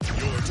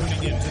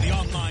tuning in to the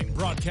online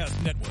broadcast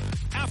network,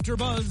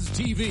 AfterBuzz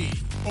TV.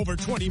 Over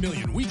 20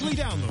 million weekly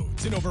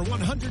downloads in over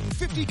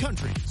 150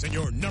 countries, and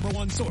your number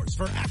one source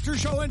for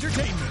after-show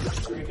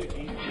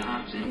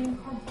entertainment.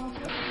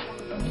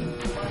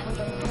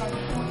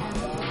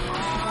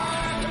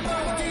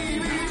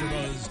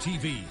 AfterBuzz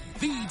TV,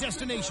 the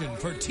destination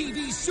for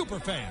TV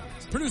superfans.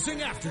 Producing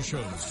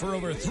aftershows for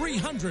over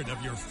 300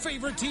 of your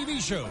favorite TV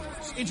shows.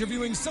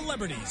 Interviewing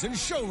celebrities and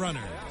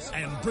showrunners.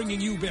 And bringing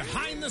you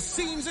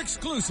behind-the-scenes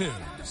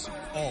exclusives.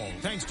 All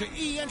thanks to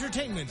E!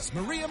 Entertainment's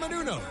Maria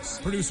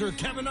Menounos, producer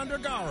Kevin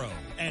Undergaro,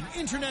 and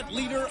internet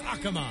leader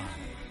Akamai.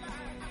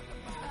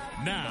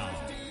 Now,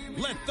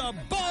 let the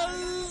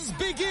buzz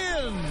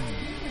begin!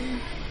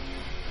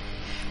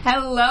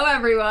 Hello,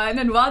 everyone,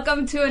 and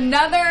welcome to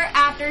another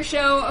after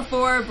show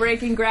for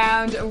Breaking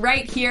Ground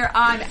right here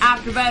on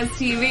AfterBuzz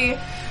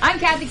TV. I'm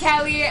Kathy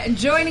Kelly.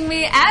 Joining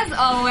me, as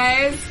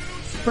always,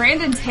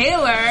 Brandon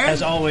Taylor.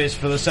 As always,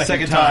 for the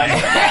second time.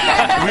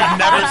 We've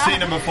never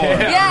seen him before.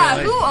 Yeah,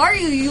 really. Who are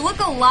you? You look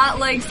a lot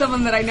like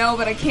someone that I know,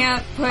 but I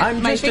can't put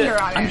my finger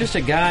on it. I'm just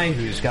a guy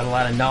who's got a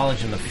lot of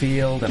knowledge in the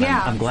field, and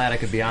Yeah. I'm glad I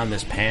could be on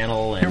this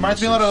panel. And He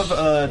reminds me a lot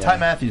of Ty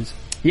Matthews.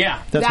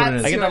 Yeah, That's what it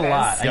is. I get that who a it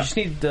lot. is. I just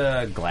need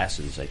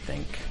glasses, I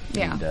think.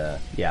 Yeah.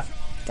 And, yeah.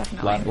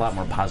 Definitely. A lot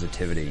more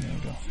positivity.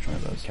 Try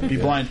those. Be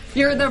blind.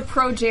 You're the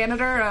pro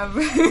janitor of...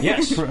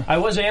 Yes, I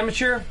was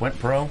amateur, went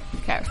pro.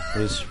 Okay. It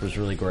was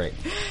really great.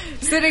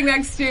 Sitting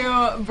next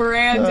to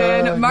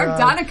Brandon, Mark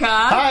Donica.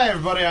 Hi,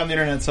 everybody. I'm the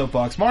Internet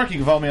Soapbox Mark. You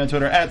can follow me on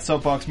Twitter at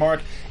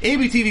SoapboxMark.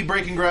 ABTV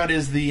Breaking Ground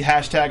is the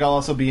hashtag. I'll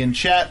also be in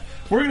chat.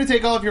 We're going to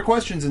take all of your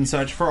questions and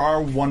such for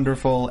our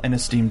wonderful and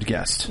esteemed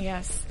guest.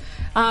 Yes.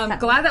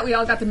 Glad that we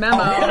all got the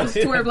memo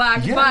to wear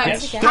black, Yeah. but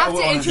Yes. have to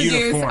Well, introduce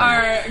uniform.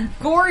 our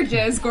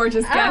gorgeous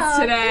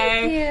guest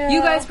today. Thank you.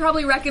 guys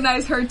probably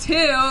recognize her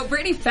too.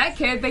 Brittany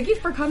Fetkid, thank you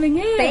for coming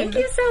in. Thank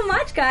you so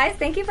much, guys.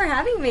 Thank you for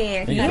having me.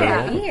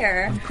 Excited to be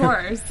here. Of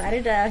course.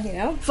 Excited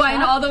to,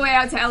 Flying all the way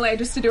out to LA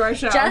just to do our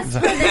show. just for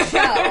the show.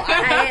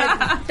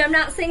 I'm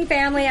not seeing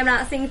family. I'm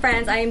not seeing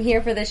friends. I am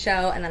here for the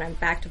show, and then I'm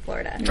back to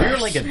Florida. We're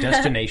like a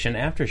destination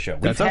after show.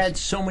 We've That's us. had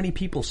so many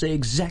people say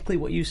exactly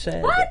what you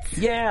said. What?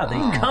 Yeah, they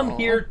come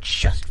here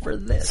just for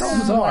this. So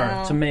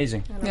bizarre. It's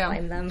amazing. I don't Yeah.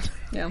 blame them.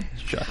 Yeah.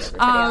 Shucks.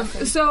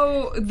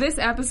 So this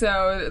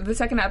episode, the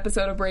second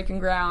episode of Breaking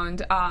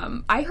Ground,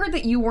 I heard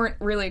that you weren't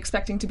really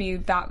expecting to be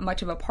that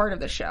much of a part of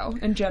the show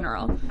in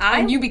general,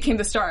 and you became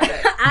the star of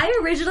it. I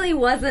originally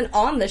wasn't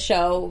on the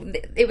show.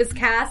 It was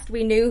cast.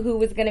 We knew who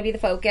was going to be the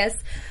focus.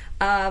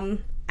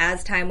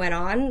 As time went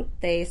on,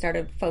 they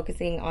started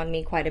focusing on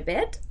me quite a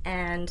bit,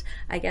 and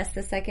I guess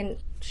the second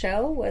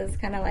show was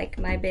kind of like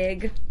my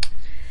big...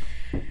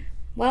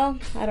 Well,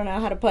 I don't know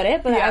how to put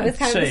it, but I was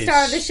kind of the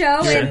star of the show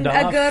in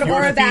a good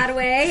or a bad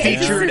way. It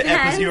just Featured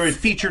depends. episode. You're a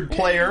featured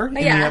player in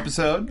the Yeah.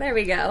 episode. There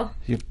we go.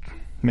 You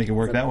make it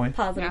work that way.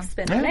 Positive Yeah.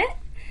 spin on it.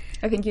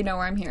 I think you know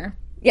where I'm here.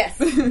 Yes.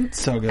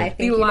 So good. I think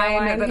The you know line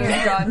why I'm that here.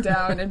 has gone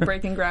down in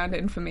Breaking Ground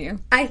infamy.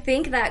 I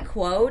think that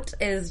quote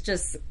is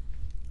just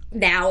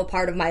now a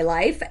part of my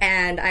life,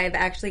 and I've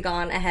actually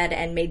gone ahead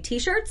and made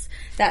t-shirts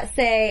that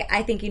say,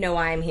 I think you know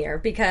why I'm here,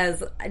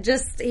 because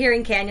just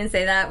hearing Canyon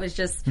say that was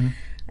just like,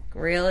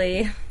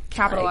 really...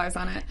 Capitalize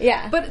on it.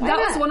 Yeah, But why that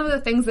was not? one of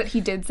the things that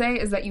he did say,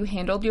 is that you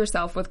handled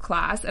yourself with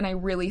class, and I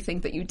really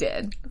think that you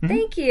did.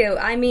 Thank you.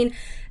 I mean,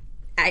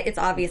 it's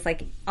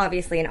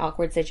obviously an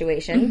awkward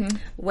situation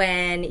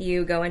when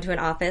you go into an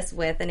office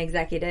with an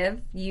executive.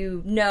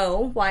 You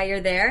know why you're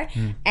there,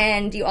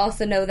 and you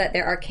also know that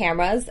there are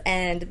cameras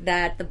and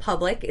that the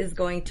public is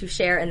going to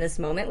share in this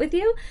moment with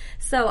you.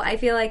 So I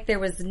feel like there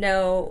was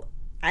no...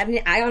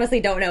 I honestly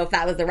don't know if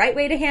that was the right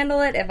way to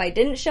handle it, if I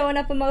didn't show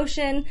enough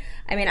emotion.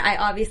 I mean, I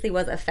obviously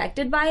was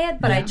affected by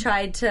it, but I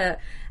tried to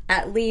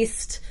at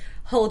least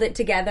hold it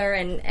together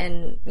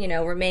and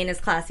remain as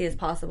classy as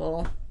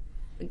possible,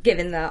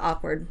 given the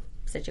awkward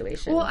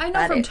situation. Well, I know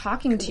that from it-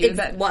 talking to you it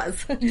that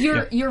was.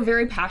 you're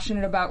very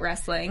passionate about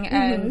wrestling,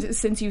 and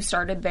since you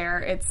started there,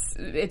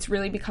 it's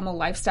really become a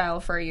lifestyle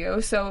for you.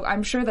 So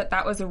I'm sure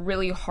that was a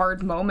really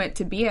hard moment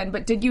to be in.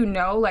 But did you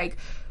know, like,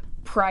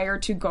 prior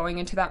to going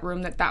into that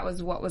room, that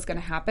was what was going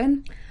to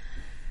happen?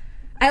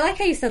 I like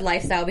how you said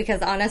lifestyle,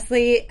 because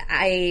honestly,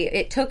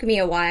 it took me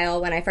a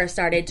while when I first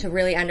started to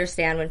really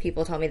understand, when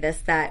people told me this,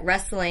 that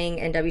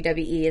wrestling and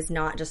WWE is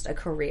not just a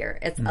career.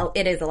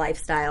 It is a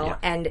lifestyle,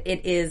 and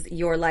it is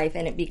your life,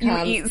 and it You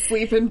becomes... eat,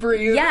 sleep, and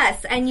breathe.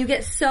 Yes, and you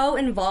get so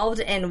involved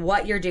in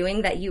what you're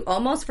doing that you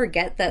almost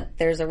forget that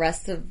there's a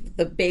rest of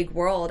the big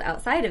world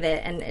outside of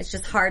it, and it's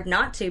just hard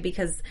not to,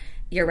 because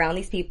you're around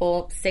these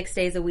people 6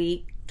 days a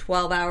week,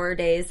 12-hour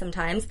days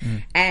sometimes,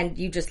 and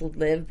you just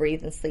live,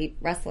 breathe, and sleep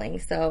wrestling.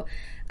 So,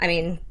 I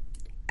mean,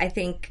 I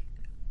think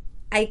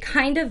I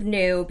kind of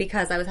knew,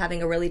 because I was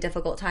having a really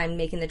difficult time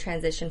making the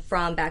transition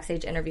from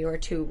backstage interviewer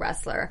to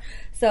wrestler.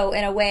 So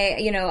in a way,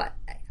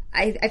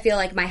 I feel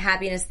like my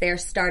happiness there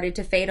started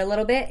to fade a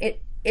little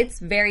bit. it's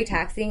very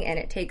taxing, and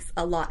it takes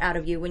a lot out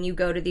of you when you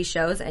go to these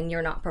shows and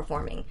you're not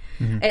performing.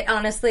 It,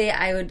 honestly,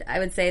 I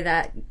would say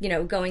that, you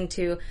know, going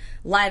to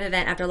live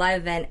event after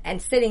live event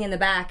and sitting in the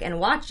back and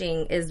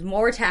watching is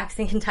more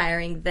taxing and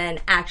tiring than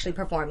actually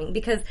performing,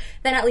 because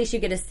then at least you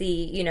get to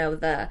see, you know,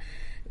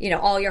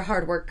 all your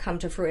hard work come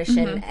to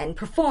fruition and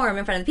perform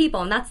in front of the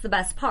people, and that's the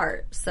best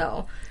part.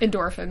 So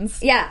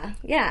Endorphins. yeah,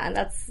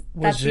 that's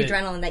the it-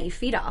 adrenaline that you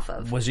feed off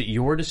of. Was it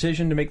your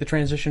decision to make the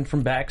transition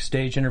from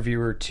backstage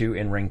interviewer to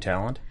in-ring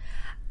talent?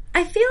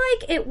 I feel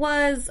like it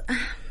was.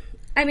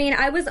 I mean,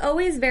 I was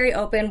always very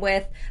open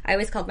with, I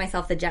always called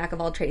myself the jack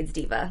of all trades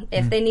diva.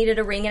 If they needed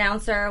a ring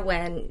announcer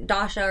when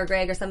Dasha or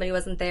Greg or somebody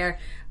wasn't there,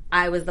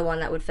 I was the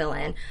one that would fill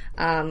in.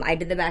 I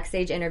did the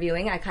backstage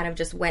interviewing. I kind of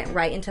just went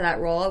right into that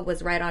role,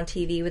 was right on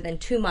TV within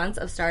 2 months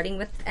of starting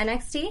with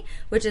NXT,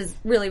 which is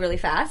really, really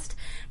fast.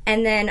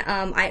 And then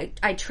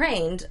I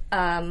trained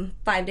 5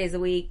 days a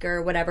week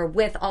or whatever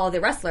with all the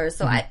wrestlers.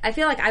 So I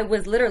feel like I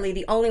was literally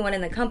the only one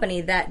in the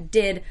company that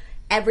did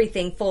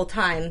everything full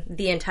time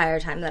the entire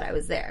time that I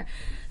was there.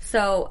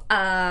 So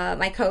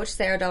my coach,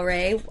 Sarah Del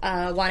Rey,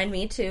 wanted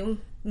me to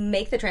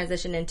make the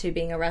transition into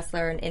being a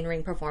wrestler and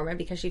in-ring performer,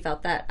 because she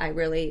felt that I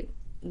really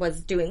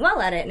was doing well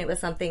at it, and it was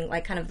something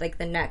like kind of like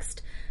the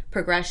next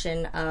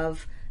progression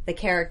of the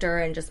character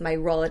and just my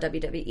role at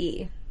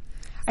WWE.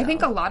 I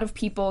think a lot of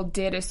people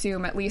did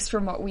assume, at least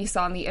from what we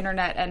saw on the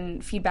internet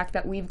and feedback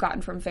that we've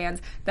gotten from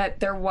fans, that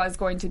there was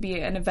going to be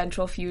an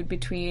eventual feud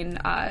between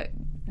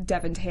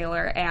Devin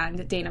Taylor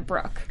and Dana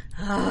Brooke.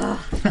 Why?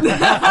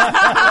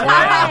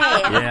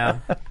 Yeah.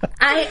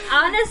 I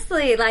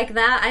honestly, like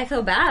that, I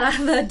feel bad.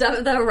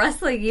 The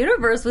wrestling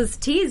universe was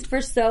teased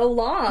for so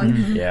long.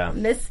 Yeah.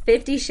 Miss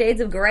 50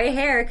 Shades of Grey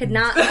hair could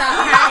not stop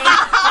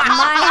patting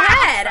my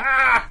head.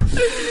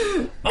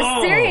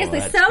 Seriously,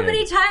 that's so good.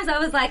 many times I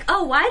was like,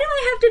 oh, why do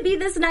I have to be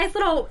this nice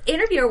little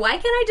interviewer? Why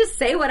can't I just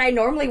say what I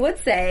normally would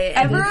say?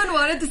 And Everyone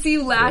wanted to see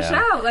you lash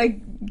Yeah. out, like,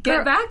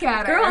 get back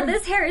at her. girl,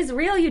 this hair is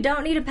real. You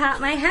don't need to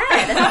pat my head.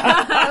 Okay?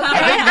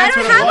 that's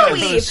I don't what it have a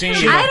was. weave.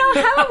 Scene. I don't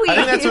have a weave. I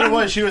think that's what it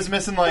was. She was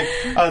missing like,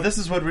 oh, this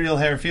is what real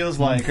hair feels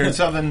like, or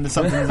something like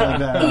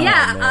that.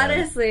 Yeah, man.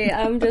 honestly,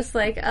 I'm just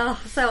like, oh.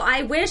 So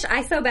I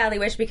so badly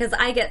wish, because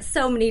I get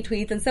so many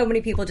tweets and so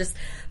many people just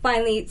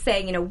finally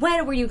saying, you know,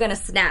 when were you going to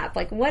snap?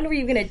 Like, when were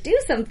you going to do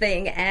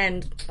something?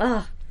 And,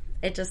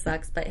 it just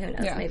sucks, but who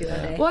knows, maybe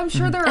one day. Well, I'm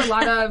sure there are a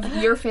lot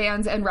of your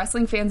fans and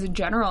wrestling fans in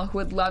general who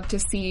would love to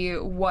see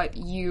what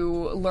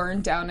you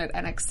learned down at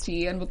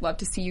NXT and would love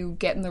to see you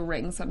get in the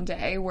ring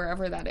someday,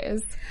 wherever that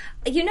is.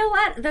 You know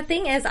what? The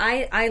thing is,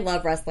 I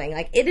love wrestling.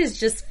 Like, it is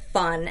just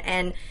fun,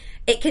 and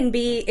it can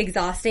be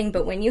exhausting,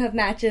 but when you have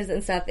matches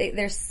and stuff,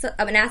 there's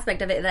an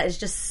aspect of it that is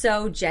just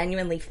so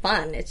genuinely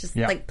fun. It's just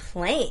like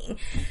playing.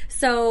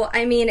 So,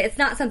 I mean, it's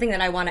not something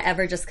that I want to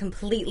ever just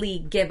completely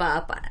give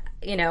up.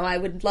 You know, I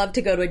would love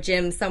to go to a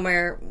gym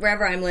somewhere,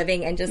 wherever I'm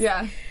living, and just,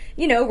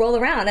 you know, roll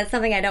around. That's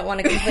something I don't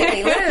want to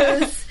completely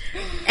lose.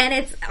 And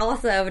it's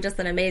also just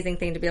an amazing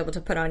thing to be able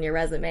to put on your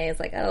resume. It's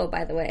like, oh,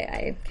 by the way,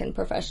 I can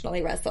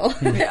professionally wrestle.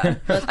 Yeah.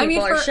 Most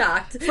people are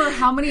shocked. For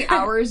how many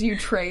hours you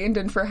trained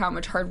and for how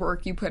much hard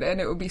work you put in,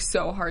 it would be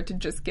so hard to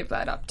just give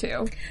that up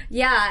too.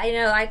 Yeah, you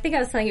know, I think I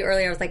was telling you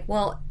earlier, I was like,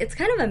 well, it's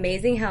kind of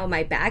amazing how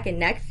my back and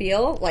neck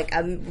feel like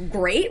I'm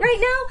great right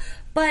now.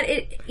 But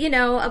it, you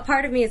know, a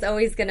part of me is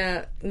always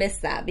gonna miss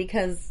that,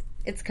 because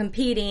it's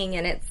competing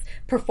and it's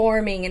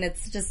performing and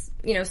it's just,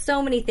 you know,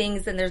 so many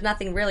things, and there's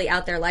nothing really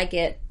out there like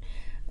it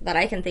that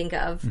I can think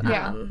of.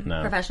 No.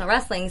 Professional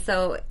wrestling.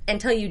 So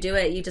until you do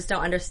it, you just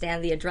don't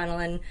understand the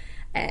adrenaline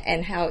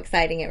and how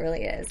exciting it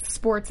really is.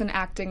 Sports and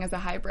acting as a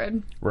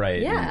hybrid.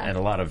 Right, Yeah. and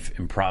a lot of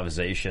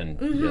improvisation.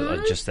 You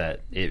know, just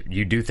that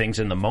you do things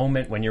in the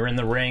moment when you're in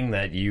the ring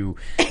that you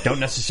don't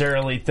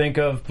necessarily think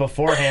of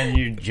beforehand.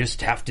 You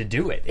just have to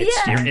do it.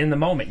 You're in the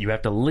moment. You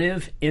have to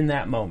live in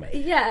that moment.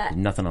 Yeah.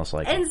 Nothing else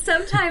like And it.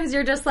 sometimes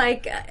you're just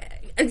like,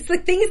 it's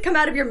like things come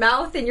out of your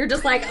mouth and you're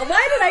just like,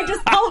 why did I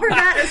just call her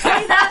that or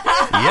say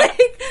that?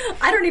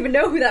 Like, I don't even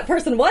know who that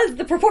person was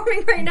that's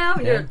performing right now.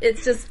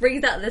 It just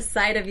brings out this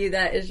side of you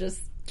that is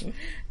just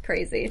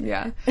crazy.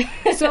 Yeah.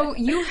 So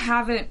you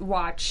haven't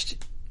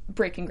watched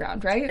Breaking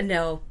Ground, right?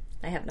 No,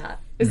 I have not.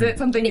 Is it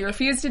something you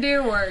refuse to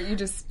do, or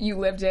you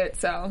lived it,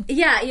 so?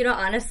 Yeah, you know,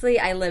 honestly,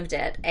 I lived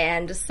it.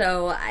 And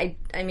so, I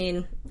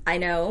mean, I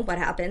know what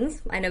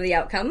happens. I know the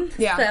outcome.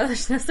 Yeah. So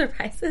there's no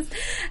surprises.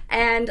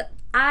 And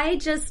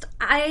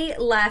I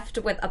left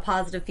with a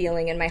positive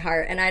feeling in my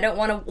heart. And I don't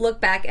want to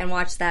look back and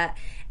watch that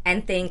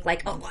and think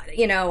like, oh,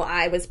 you know,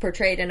 I was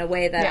portrayed in a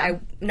way that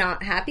I'm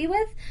not happy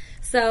with.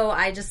 So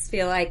I just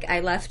feel like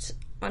I left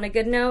on a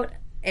good note.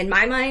 In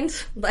my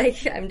mind,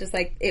 like, I'm just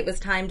like, it was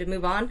time to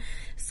move on.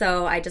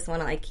 So I just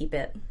want to, like, keep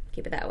it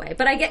that way.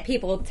 But I get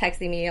people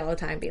texting me all the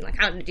time being like,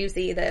 how did you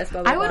see this?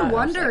 Blah, blah, I would blah.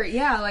 wonder,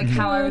 like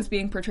how I was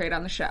being portrayed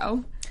on the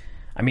show.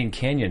 I mean,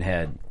 Canyon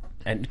had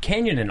and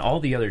Canyon and all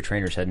the other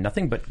trainers had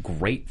nothing but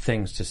great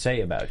things to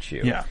say about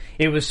you. Yeah.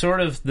 It was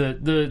sort of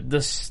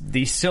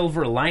the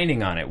silver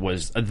lining on it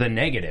was the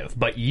negative,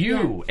 but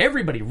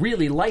everybody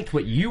really liked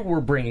what you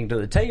were bringing to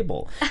the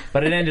table.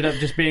 But it ended up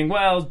just being,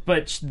 well,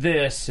 but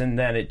this, and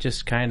then it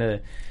just kind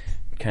of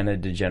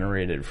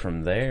degenerated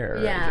from there.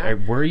 Yeah.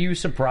 Were you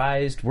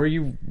surprised? Were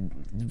you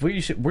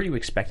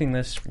expecting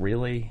this,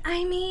 really?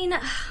 I mean,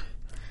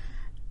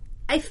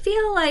 I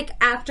feel like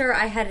after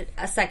I had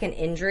a second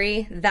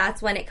injury,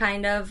 that's when I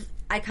kind of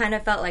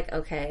felt like,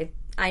 okay,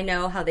 I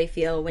know how they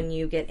feel when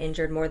you get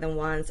injured more than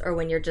once, or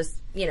when you're just,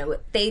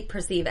 they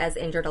perceive as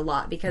injured a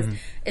lot, because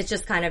it's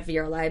just kind of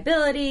your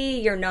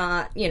liability. You're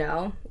not,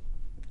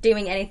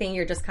 doing anything.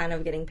 You're just kind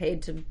of getting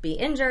paid to be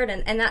injured,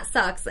 and that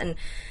sucks.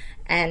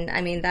 And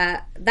I mean,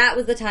 that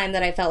was the time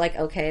that I felt like,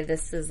 okay,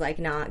 this is like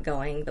not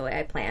going the way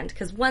I planned.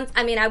 Because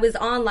I was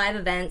on live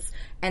events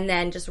and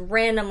then just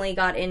randomly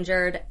got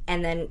injured,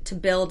 and then to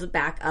build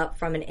back up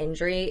from an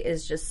injury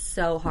is just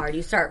so hard.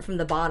 You start from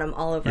the bottom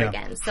all over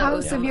again. So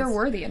how severe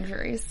were the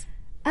injuries?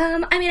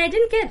 I mean,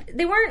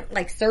 they weren't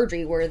like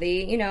surgery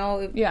worthy,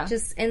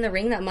 just in the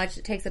ring that much.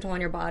 It takes a toll on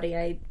your body.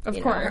 I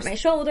hurt my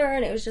shoulder,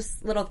 and it was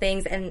just little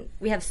things. And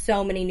we have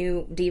so many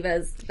new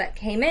divas that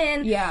came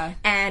in. Yeah.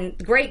 And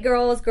great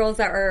girls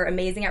that are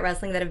amazing at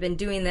wrestling that have been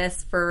doing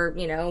this for,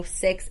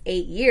 6-8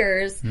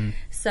 years.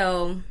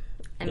 So,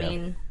 I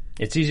mean,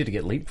 it's easy to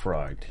get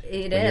leapfrogged.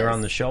 When you're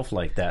on the shelf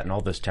like that and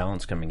all this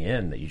talent's coming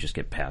in, that you just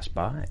get passed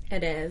by.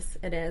 It is.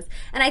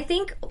 And I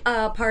think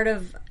part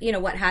of,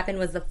 what happened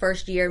was the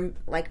first year,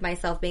 like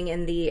myself being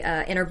in the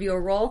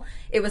interviewer role,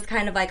 it was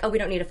kind of like, oh, we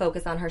don't need to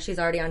focus on her. She's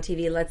already on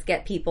TV. Let's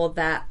get people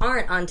that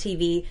aren't on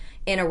TV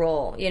in a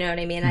role. You know what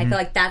I mean? I feel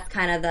like that's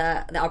kind of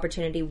the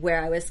opportunity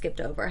where I was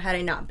skipped over had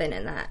I not been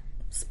in that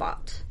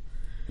spot.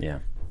 Yeah.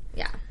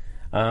 Yeah.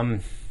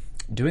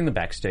 Doing the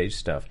backstage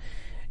stuff.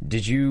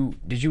 Did you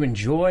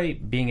enjoy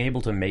being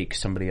able to make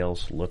somebody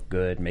else look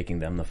good, making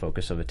them the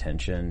focus of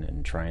attention,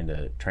 and trying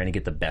to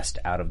get the best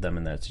out of them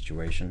in that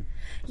situation?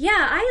 Yeah,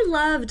 I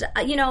loved,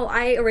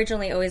 I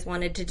originally always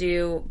wanted to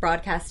do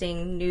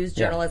broadcasting, news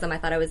journalism. Yeah. I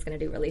thought I was going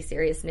to do really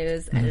serious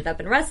news. Ended up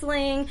in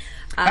wrestling.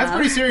 That's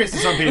pretty serious to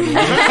some people. It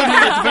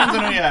depends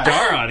on who you ask. To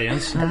our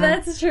audience.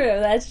 That's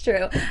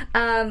true.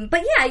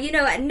 But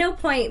yeah, at no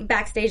point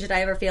backstage did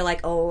I ever feel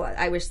like, oh,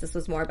 I wish this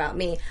was more about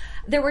me.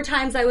 There were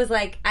times I was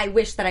like, I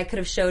wish that I could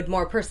have showed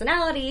more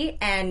personality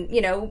and,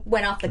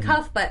 went off the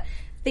cuff, but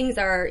things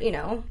are,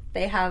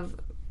 they have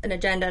an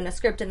agenda and a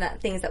script and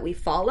things that we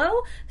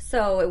follow.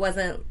 So it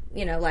wasn't,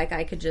 like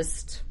I could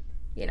just,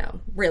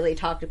 really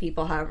talk to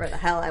people however the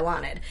hell I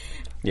wanted.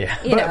 Yeah.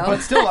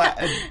 But still,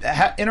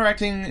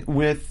 interacting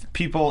with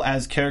people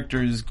as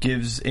characters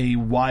gives a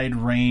wide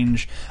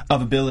range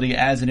of ability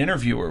as an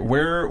interviewer.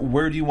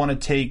 Where do you want to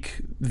take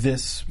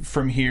this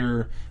from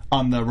here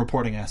on the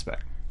reporting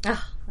aspect?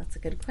 Oh, that's a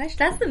good question.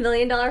 That's the $1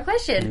 million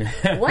question.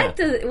 What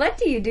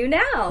do you do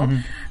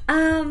now?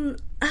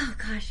 Oh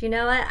gosh, you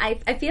know what?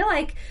 I feel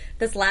like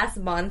this last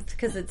month,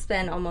 because it's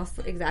been almost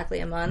exactly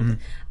a month,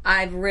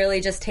 I've really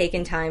just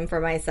taken time for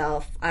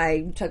myself.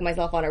 I took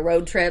myself on a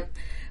road trip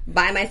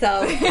by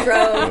myself,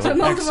 drove to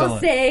multiple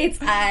states.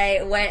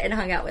 I went and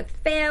hung out with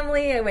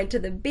family. I went to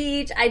the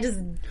beach. I just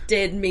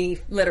did me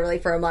literally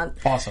for a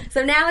month. Awesome.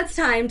 So now it's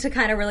time to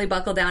kind of really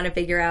buckle down and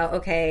figure out,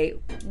 okay,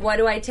 what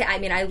do I take? I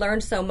mean, I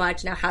learned so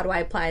much. Now how do I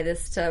apply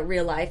this to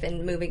real life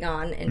and moving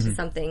on into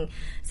something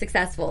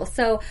successful?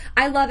 So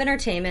I love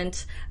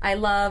entertainment. I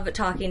love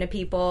talking to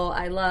people.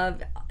 I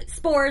love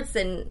sports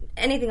and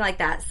anything like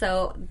that.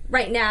 So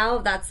right now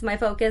that's my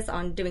focus,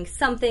 on doing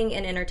something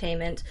in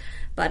entertainment.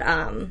 But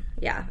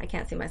yeah, I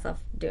can't see myself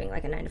doing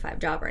like a 9-to-5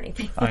 job or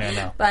anything. Oh, yeah,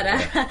 no.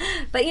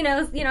 But you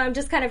know, I'm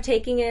just kind of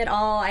taking it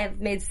all. I have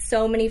made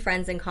so many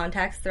friends and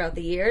contacts throughout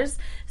the years.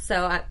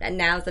 So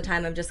now's the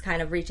time I'm just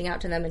kind of reaching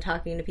out to them and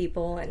talking to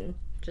people and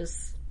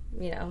just,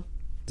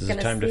 this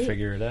is time to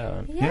figure it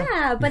out.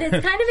 Yeah, but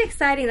it's kind of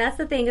exciting. That's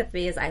the thing with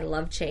me, is I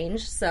love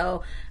change.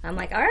 So I'm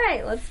like, all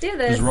right, let's do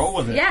this. Just roll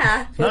with it.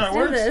 Yeah, let's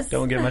do this.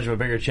 Don't get much of a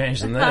bigger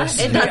change than this.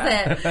 It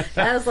doesn't.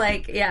 I was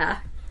like,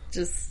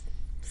 just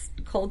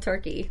cold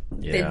turkey.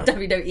 Yeah. Did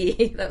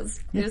WWE.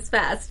 It was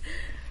fast.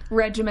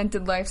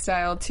 Regimented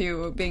lifestyle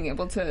to being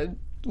able to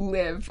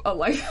live a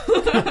life.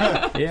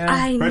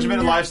 Yeah.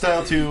 Regimented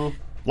lifestyle to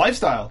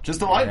lifestyle. Just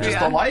the life. Just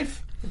the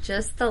life.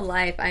 Just the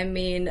life. I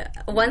mean,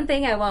 one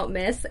thing I won't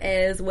miss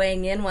is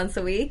weighing in once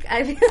a week.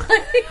 I feel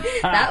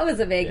like that was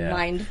a big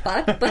mind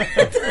fuck. But, but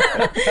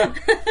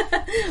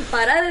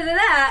other than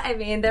that, I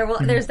mean,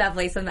 there's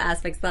definitely some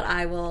aspects that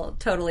I will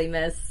totally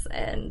miss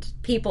and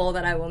people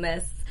that I will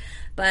miss.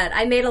 But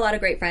I made a lot of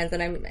great friends,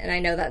 and I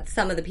know that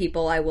some of the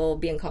people I will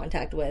be in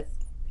contact with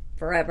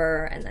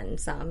forever, and then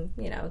some,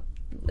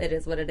 it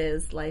is what it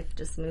is. Life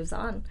just moves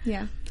on.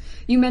 Yeah.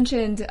 You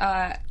mentioned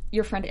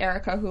your friend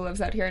Erica, who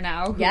lives out here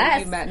now, who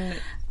yes. you met in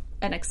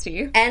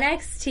NXT?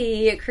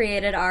 NXT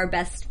created our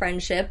best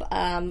friendship.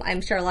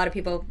 I'm sure a lot of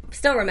people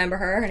still remember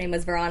her. Her name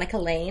was Veronica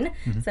Lane.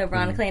 So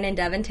Veronica Lane and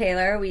Devin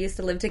Taylor, we used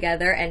to live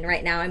together, and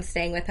right now I'm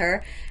staying with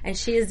her. And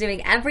she is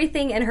doing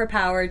everything in her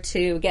power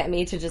to get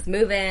me to just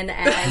move in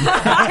and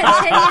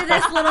continue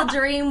this little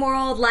dream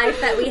world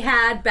life that we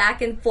had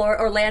back in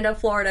Orlando,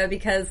 Florida,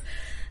 because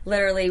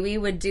literally, we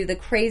would do the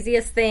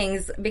craziest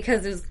things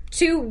because there's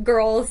two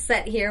girls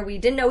set here. We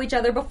didn't know each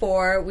other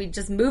before. We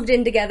just moved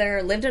in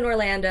together, lived in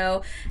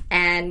Orlando,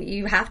 and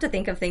you have to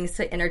think of things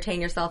to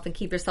entertain yourself and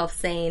keep yourself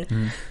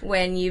sane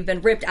when you've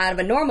been ripped out of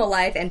a normal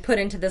life and put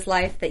into this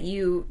life that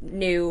you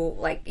knew,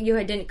 like, you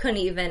couldn't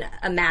even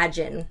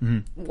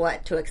imagine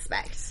what to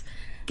expect.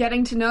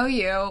 Getting to know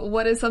you,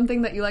 what is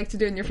something that you like to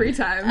do in your free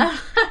time?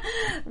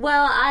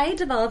 Well, I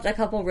developed a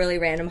couple really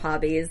random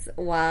hobbies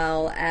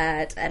while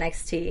at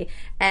NXT,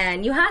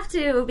 and you have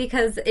to,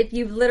 because if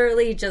you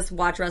literally just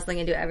watch wrestling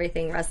and do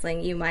everything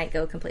wrestling, you might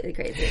go completely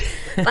crazy.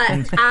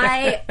 But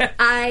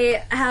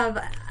I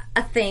have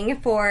a thing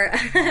for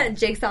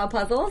jigsaw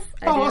puzzles.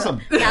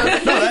 Awesome.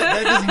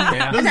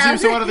 That doesn't seem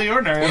so out of the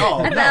ordinary at all.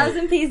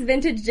 1,000-piece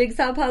vintage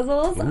jigsaw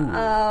puzzles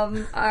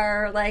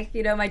are like,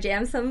 my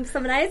jam some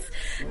nights.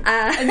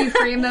 And you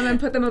frame them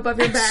and put them above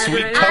your bed.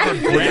 Sweet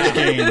covered British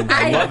game.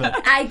 I love it.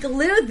 I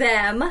glue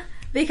them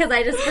because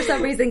I just, for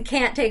some reason,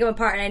 can't take them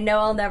apart, and I know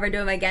I'll never do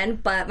them again,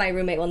 but my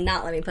roommate will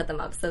not let me put them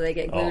up, so they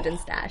get glued and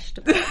stashed.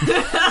 And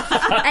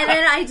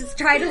then I just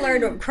tried to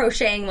learn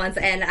crocheting once,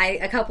 and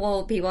a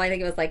couple people, I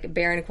think it was like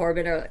Baron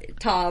Corbin or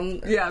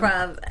Tom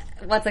from,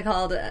 what's it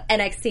called,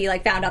 NXT,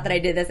 like, found out that I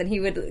did this, and he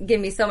would give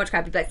me so much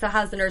crap. He'd be like, so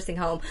how's the nursing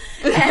home?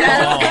 And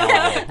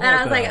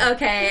I was like,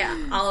 okay,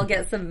 I'll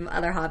get some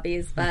other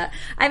hobbies. But,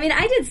 I mean,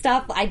 I did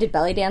stuff. I did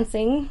belly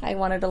dancing. I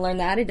wanted to learn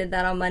that. I did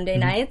that on Monday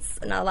nights.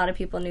 Not a lot of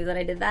people knew that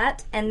I did that.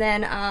 And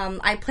then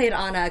I played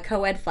on a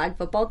co-ed flag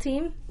football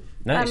team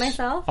by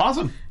myself.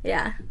 Awesome.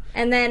 Yeah.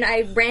 And then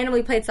I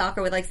randomly played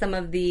soccer with, like, some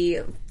of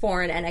the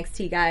foreign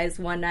NXT guys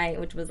one night,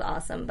 which was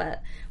awesome,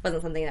 but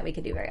wasn't something that we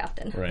could do very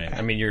often. Right.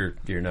 I mean, you're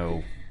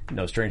no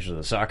stranger to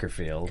the soccer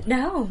field.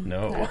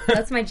 No.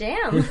 That's my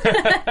jam.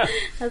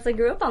 I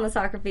grew up on the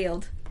soccer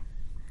field.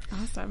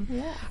 Awesome.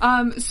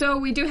 Yeah. So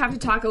we do have to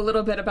talk a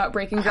little bit about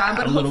Breaking Ground,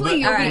 but hopefully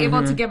you'll be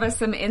able to give us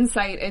some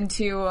insight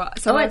into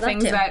some of the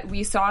things that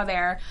we saw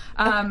there.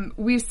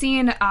 We've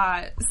seen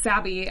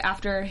Sabi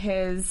after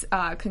his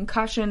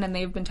concussion, and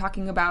they've been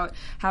talking about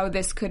how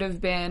this could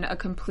have been a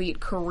complete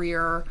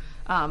career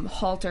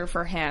halter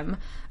for him.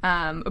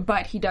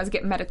 But he does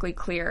get medically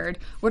cleared.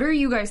 What are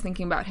you guys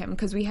thinking about him?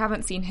 Because we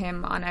haven't seen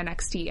him on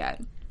NXT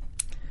yet.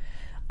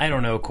 I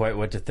don't know quite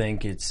what to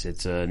think.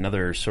 It's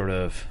another sort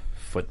of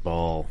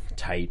football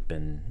type,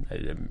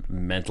 and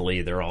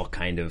mentally they're all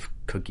kind of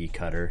cookie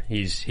cutter.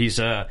 He's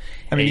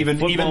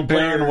even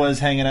Baron was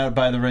hanging out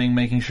by the ring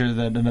making sure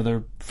that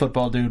another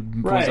football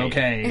dude was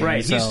okay.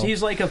 Right. So.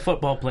 He's like a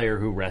football player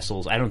who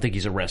wrestles. I don't think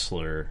he's a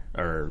wrestler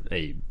or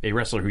a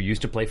wrestler who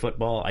used to play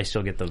football. I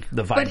still get the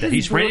vibe that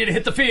he's ready to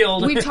hit the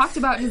field. We talked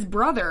about his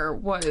brother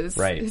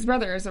his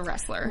brother is a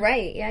wrestler.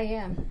 Right,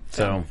 yeah.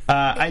 So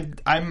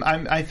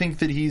I think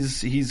that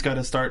he's got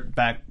to start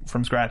back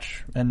from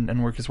scratch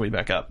and work his way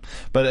back up.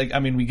 But I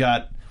mean,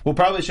 we'll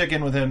probably check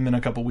in with him in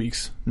a couple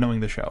weeks,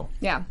 knowing the show.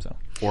 Yeah. So.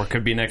 Or it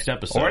could be next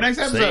episode.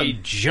 Say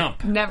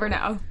jump. Never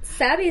know.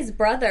 Sabi's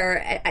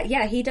brother,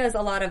 he does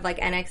a lot of, like,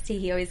 NXT.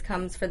 He always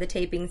comes for the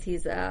tapings.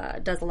 He's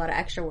does a lot of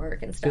extra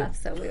work and stuff.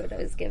 So we would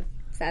always give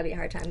Sabi a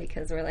hard time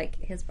because we're like,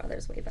 his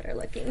brother's way better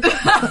looking. We're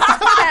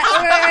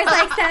always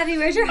like, Sabi,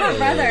 where's your hot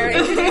brother?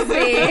 Introduce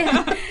me.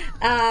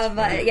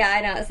 But yeah,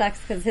 I know it sucks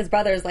because his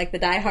brother's like the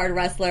diehard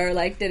wrestler,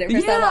 like did it for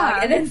so long,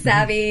 and then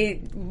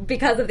Sabi,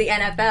 because of the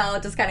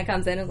NFL, just kind of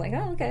comes in and is like,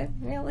 oh, okay,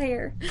 we're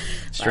here.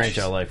 Strange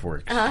how life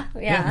works.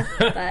 Yeah,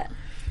 but.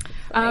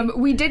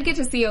 We did get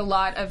to see a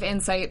lot of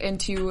insight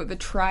into the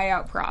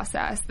tryout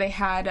process. They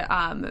had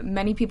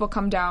many people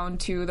come down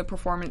to the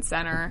Performance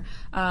Center,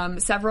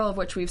 several of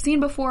which we've seen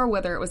before,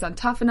 whether it was on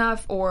Tough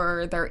Enough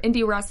or they're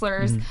indie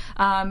wrestlers.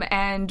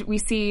 And we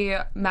see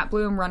Matt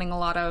Bloom running a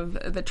lot of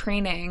the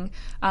training.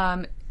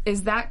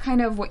 Is that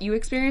kind of what you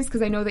experienced?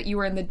 Because I know that you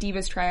were in the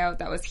Divas tryout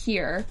that was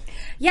here.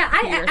 Yeah,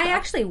 I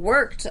actually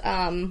worked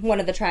one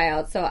of the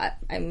tryouts. So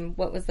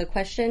what was the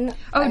question?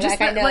 Oh, just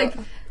like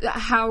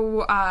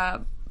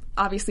how...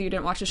 obviously you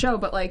didn't watch the show,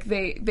 but like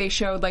they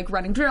showed like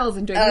running drills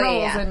and doing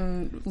rolls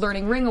and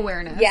learning ring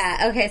awareness.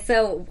 Yeah, okay,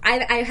 so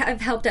I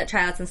have helped at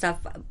tryouts and stuff.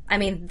 I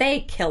mean,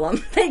 they kill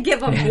them. They give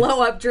them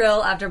blow-up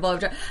drill after blow-up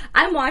drill.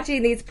 I'm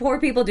watching these poor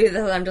people do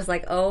this and I'm just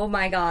like, oh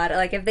my god.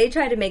 Like, if they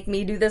tried to make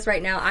me do this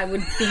right now, I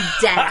would be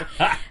dead.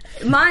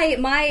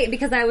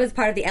 Because I was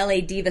part of the LA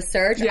Diva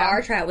Search,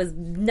 our tryout was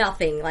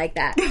nothing like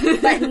that.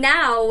 But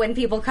now, when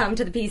people come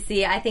to the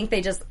PC, I think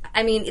they just,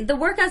 I mean, the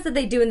workouts that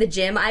they do in the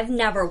gym, I've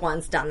never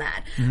once done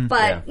that.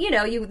 But,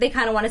 they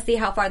kind of want to see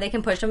how far they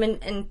can push them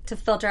and to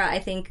filter out, I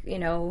think,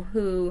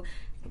 who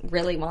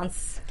really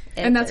wants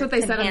And that's what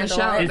they said on the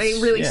show. It.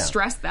 They really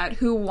stressed that.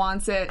 Who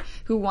wants it,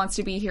 who wants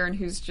to be here, and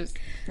who's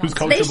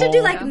coachable. They should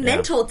do like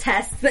mental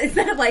tests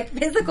instead of like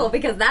physical,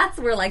 because that's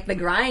where like the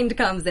grind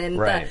comes in,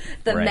 the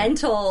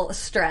mental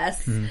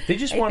stress. They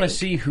just want to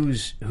see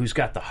who's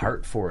got the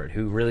heart for it,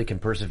 who really can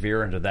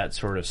persevere under that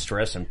sort of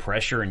stress and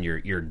pressure, and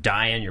you're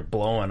dying, you're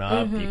blowing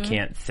up, you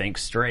can't think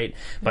straight,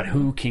 but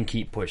who can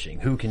keep pushing,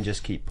 who can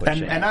just keep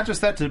pushing. And not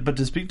just that, but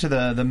to speak to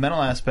the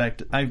mental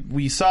aspect,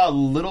 we saw a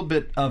little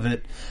bit of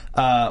it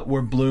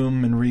where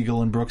Bloom and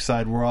Regal and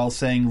Brookside were all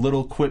saying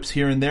little quips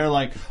here and there,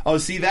 like, oh,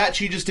 see that?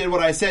 She just did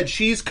what I said.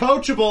 She's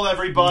coachable,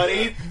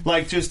 everybody.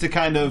 Like, just to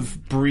kind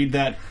of breed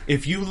that,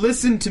 if you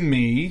listen to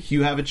me,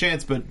 you have a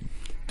chance, but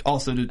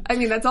also to... I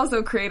mean, that's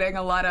also creating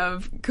a lot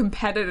of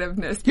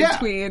competitiveness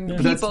between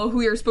people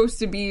who you're supposed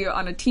to be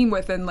on a team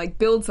with and, like,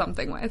 build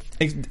something with.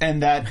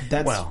 And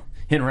that's... Well,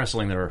 in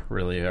wrestling, there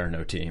really are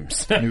no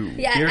teams. Yeah,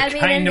 You're I mean,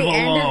 kind at of the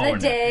end alone.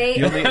 of the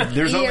day...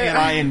 there's only an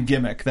iron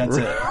gimmick, that's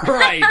it.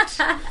 Right.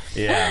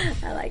 Yeah.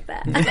 I like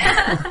that.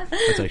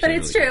 But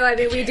it's true. I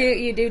mean,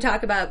 you do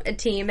talk about a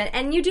team,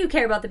 and you do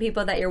care about the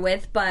people that you're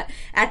with, but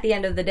at the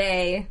end of the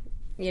day,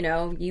 you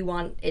know, you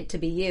want it to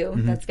be you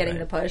that's getting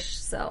the push,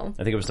 so...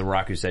 I think it was The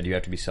Rock who said you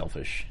have to be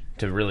selfish.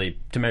 To really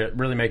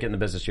make it in the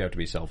business, you have to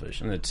be selfish,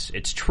 and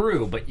it's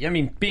true. But I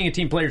mean, being a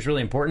team player is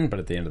really important. But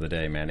at the end of the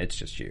day, man, it's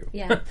just you.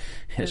 Yeah,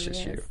 it's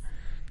just you.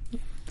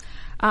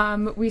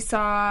 We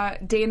saw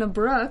Dana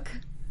Brooke.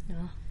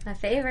 Oh, my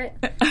favorite.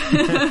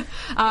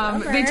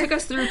 They took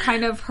us through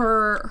kind of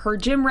her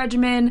gym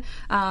regimen,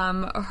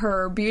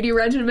 her beauty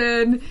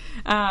regimen.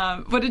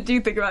 What did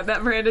you think about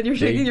that, Brandon? You're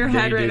shaking your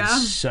head right now.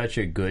 They did such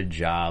a good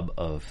job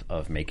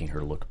of making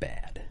her look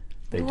bad.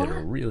 They did a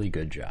really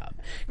good job.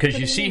 Because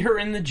you see her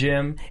in the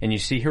gym, and you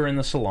see her in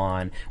the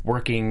salon,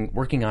 working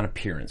on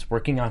appearance,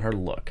 working on her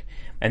look.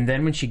 And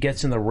then when she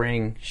gets in the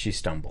ring, she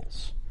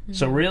stumbles.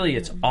 So really,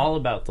 it's all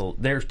about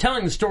they're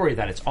telling the story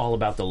that it's all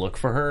about the look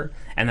for her,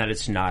 and that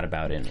it's not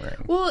about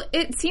in-ring. Well,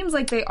 it seems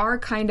like they are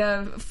kind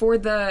of, for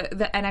the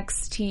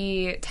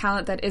NXT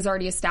talent that is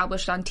already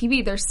established on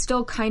TV, they're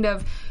still kind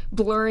of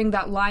blurring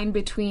that line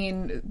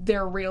between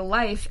their real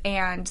life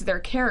and their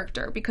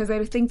character, because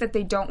I think that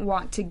they don't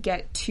want to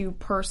get too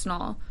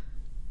personal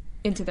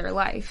into their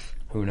life.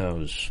 Who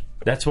knows?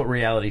 That's what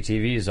reality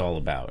TV is all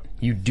about.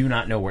 You do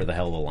not know where the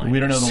hell the line is.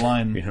 We don't know the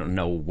line. We don't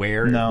know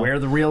where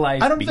the real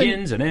life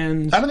begins and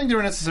ends. I don't think they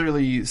were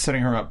necessarily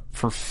setting her up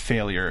for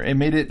failure. It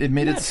made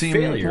it seem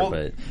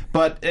failure,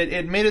 but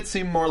it made it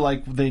seem more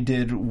like they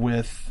did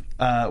with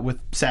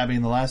Sabby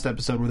in the last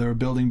episode, where they were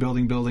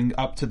building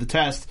up to the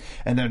test,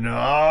 and then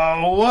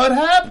what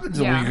happens?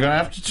 Yeah. We're gonna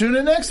have to tune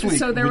in next week,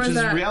 so which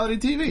is reality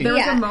TV. There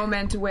was a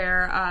moment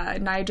where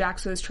Nia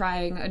Jax was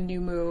trying a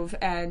new move,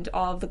 and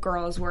all of the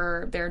girls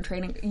were there in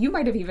training. You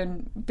might have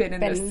even been in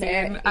this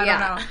scene. I don't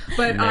know,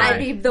 but I'd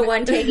be the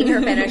one taking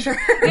her finisher.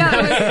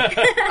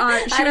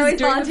 She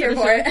always volunteer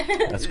for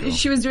it. That's cool.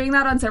 She was doing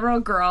that on several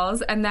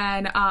girls, and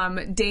then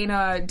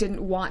Dana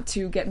didn't want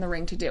to get in the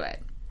ring to do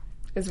it.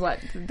 Is what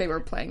they were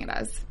playing it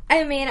as.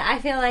 I mean, I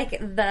feel like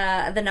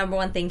the number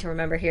one thing to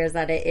remember here is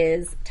that it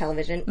is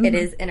television. It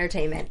is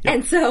entertainment. Yep.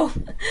 And so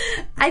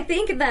I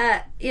think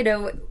that, you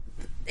know,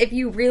 if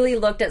you really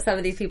looked at some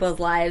of these people's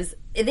lives,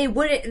 they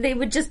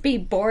would just be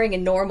boring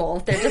and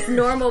normal. They're just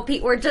normal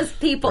people. We're just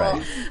people.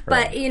 Right.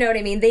 But you know what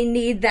I mean? They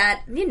need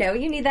that, you know,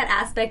 you need that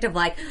aspect of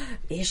like,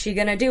 is she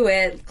gonna do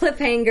it?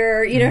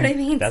 Cliffhanger, you know what I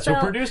mean? That's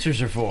what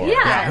producers are for.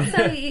 Yeah.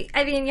 So,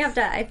 I mean, you have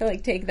to, I feel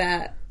like, take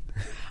that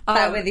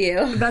with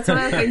you. That's one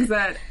of the things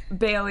that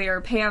Bailey or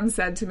Pam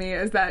said to me,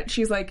 is that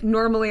she's like,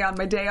 normally on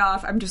my day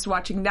off, I'm just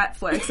watching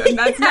Netflix, and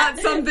that's not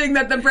something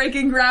that the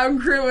Breaking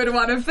Ground crew would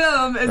want to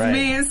film, is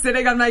me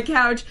sitting on my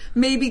couch,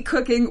 maybe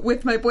cooking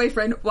with my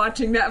boyfriend,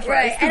 watching Netflix.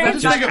 Right. And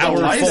that's just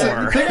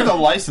think of the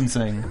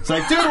licensing. It's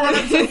like, dude, we're on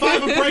episode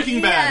 5 of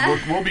Breaking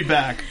Bad. We'll be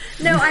back.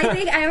 No,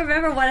 I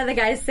remember one of the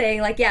guys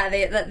saying, like, yeah,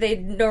 they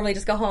normally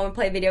just go home and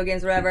play video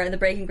games or whatever, and the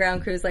Breaking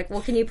Ground crew's like,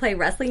 well, can you play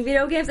wrestling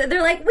video games? And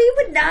they're like, we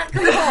would not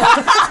come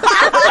home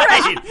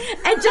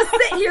and just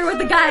sit here with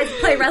the guys,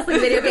 play wrestling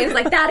video games.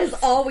 Like, that is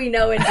all we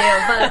know and do.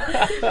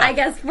 But I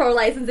guess for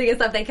licensing and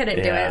stuff, they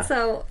couldn't do it.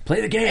 So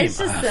play the game. It's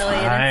just silly.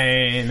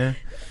 Fine.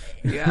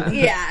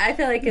 Yeah, I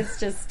feel like it's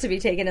just to be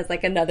taken as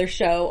like another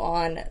show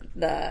on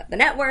the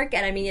network.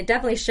 And I mean, it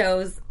definitely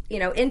shows, you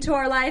know, into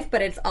our life,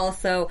 but it's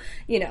also,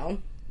 you know,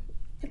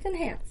 it's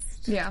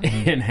enhanced. Yeah.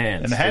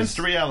 Enhanced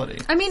reality.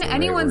 I mean,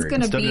 anyone's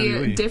going to be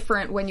WWE.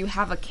 different when you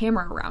have a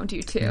camera around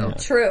you, too. Yeah.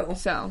 True.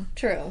 So.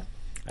 True.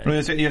 You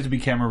have to be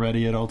camera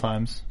ready at all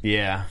times.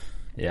 Yeah.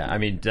 I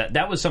mean,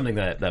 that was something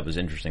that was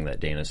interesting that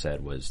Dana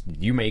said, was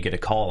you may get a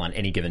call on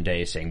any given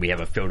day saying we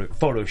have a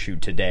photo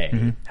shoot today.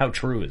 Mm-hmm. How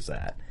true is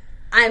that?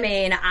 I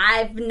mean,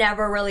 I've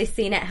never really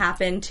seen it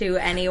happen to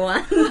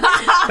anyone.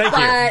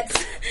 Thank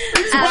you.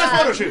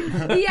 Surprise photo shoot.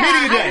 Media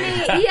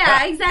day.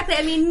 Yeah, exactly.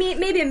 I mean,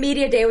 maybe a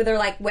media day where they're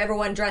like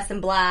everyone dressed in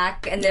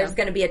black and there's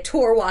going to be a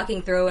tour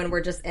walking through and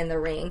we're just in the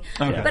ring.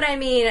 Okay. But I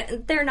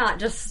mean, they're not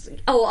just,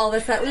 all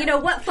of a sudden,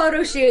 what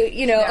photo shoot,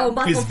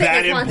 Muscle Is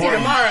that Fitness wants you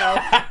important?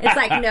 tomorrow. It's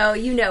like, no,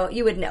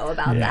 you would know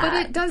about that. But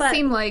it does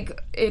seem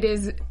like it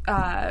is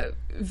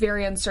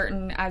very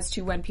uncertain as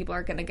to when people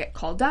are going to get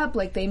called up.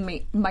 Like they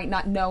might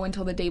not know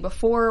until the day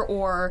before,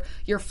 or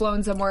you're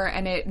flown somewhere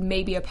and it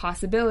may be a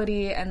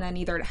possibility, and then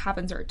either it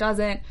happens or it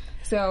doesn't.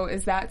 So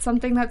is that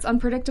something that's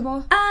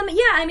unpredictable?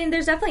 Yeah, I mean,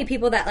 there's definitely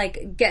people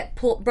that get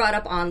brought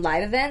up on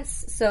live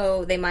events,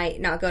 so they might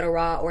not go to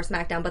Raw or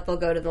SmackDown, but they'll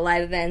go to the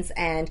live events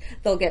and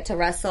they'll get to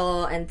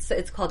wrestle, and so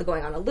it's called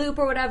going on a loop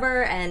or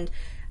whatever. And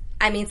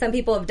I mean, some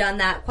people have done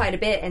that quite a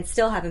bit and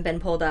still haven't been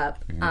pulled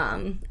up.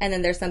 And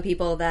then there's some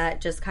people that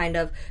just kind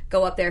of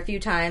go up there a few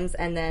times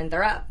and then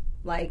they're up,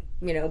 like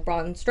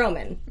Braun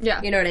Strowman.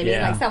 Yeah, you know what I mean.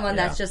 Yeah. Like someone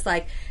that's just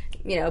like,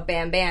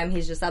 bam, bam,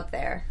 he's just up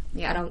there.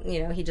 Yeah. I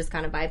don't, he just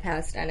kind of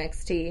bypassed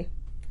NXT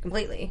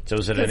completely. So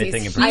is it anything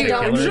in he's particular?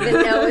 I don't even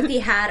know if he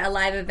had a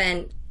live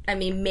event. I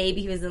mean,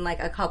 maybe he was in like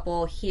a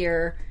couple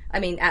here.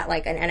 I mean, at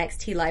like an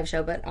NXT live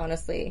show, but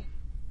honestly,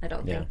 I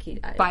don't think he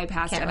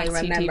bypassed can't really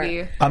NXT remember.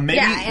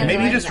 TV.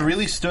 Maybe he just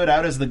really stood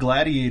out as the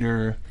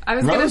gladiator. I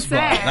was gonna Rosebud. say.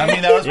 I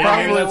mean, that was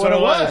probably that's what it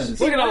was.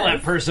 Look at all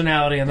that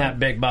personality and that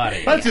big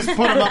body. Let's just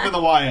put him up in the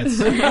Wyatts.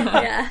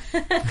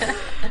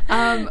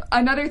 Yeah.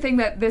 Another thing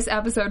that this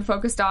episode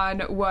focused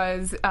on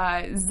was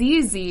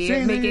ZZ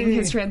making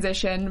his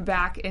transition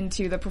back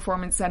into the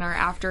Performance Center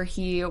after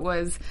he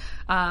was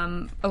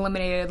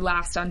eliminated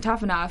last on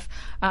Tough Enough.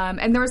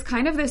 And there was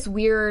kind of this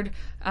weird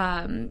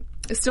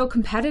still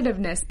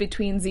competitiveness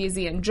between ZZ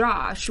and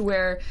Josh,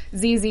 where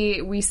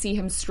ZZ, we see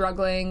him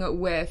struggling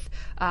with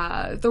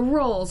the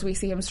roles, we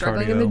see him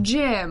struggling in the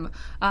gym,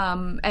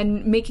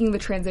 and making the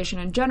transition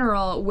in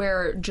general,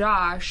 where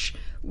Josh,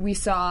 we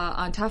saw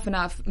on Tough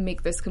Enough,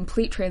 make this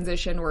complete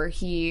transition where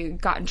he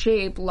got in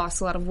shape,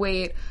 lost a lot of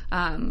weight,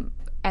 and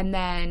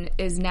then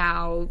is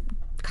now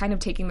kind of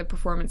taking the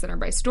Performance Center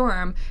by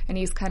storm, and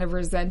he's kind of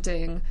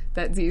resenting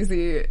that ZZ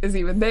is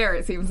even there,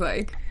 it seems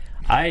like.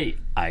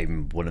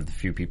 I'm one of the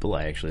few people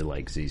I actually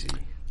like ZZ.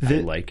 I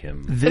like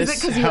him. Is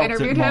it because you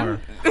interviewed him?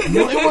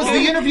 No, it was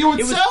the interview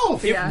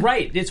itself.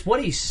 Right. It's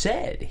what he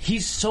said.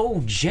 He's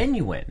so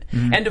genuine.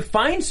 And to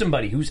find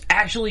somebody who's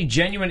actually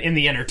genuine in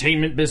the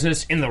entertainment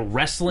business, in the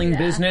wrestling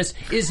business,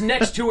 is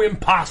next to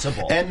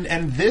impossible.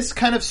 And this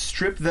kind of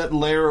stripped that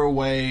layer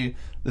away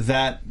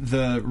that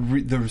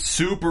the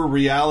super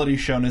reality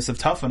showness of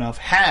Tough Enough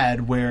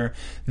had, where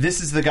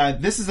this is the guy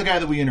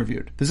that we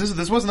interviewed. This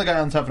wasn't the guy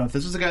on Tough Enough.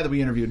 This was the guy that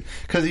we interviewed,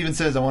 because he even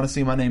says, I want to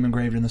see my name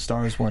engraved in the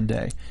stars one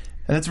day.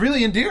 And it's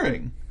really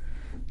endearing.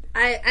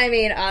 I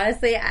mean,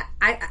 honestly,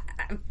 I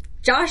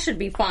Josh should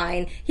be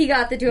fine. He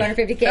got the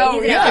 $250K.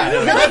 Oh, yeah.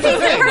 The only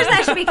person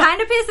that should be kind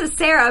of pissed is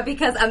Sarah,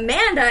 because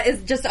Amanda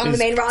is just on the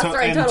main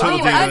roster and Total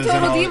Divas.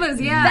 Total Divas,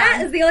 yeah.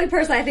 That is the only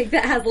person I think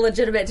that has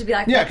legitimate to be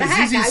like, yeah,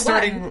 because he's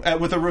starting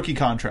with a rookie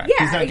contract.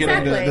 Yeah, he's not getting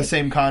exactly. the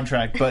same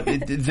contract, but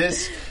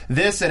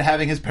this and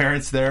having his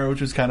parents there, which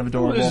was kind of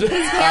adorable. His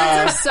parents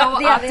are so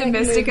Yeah,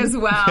 optimistic as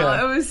well.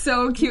 Yeah. It was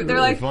so cute. They're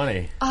really like,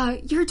 funny.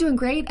 You're doing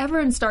great.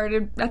 Everyone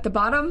started at the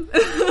bottom.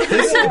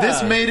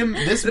 This made him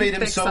thick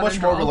so much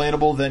Southern more drawl.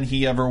 relatable than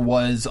he ever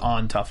was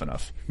on Tough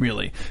Enough,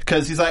 really,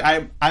 because he's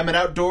like, I'm an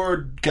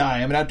outdoor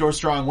guy, I'm an outdoor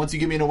strong. Once you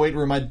get me in a weight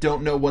room, I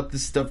don't know what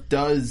this stuff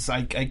does.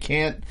 I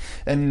can't,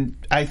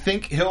 and I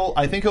think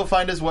he'll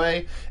find his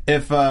way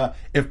if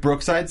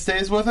Brookside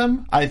stays with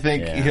him. I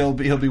think he'll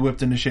be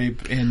whipped into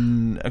shape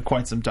in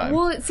quite some time.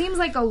 Well, it seems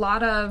like a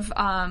lot of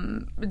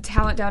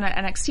talent down at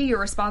NXT are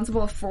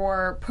responsible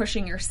for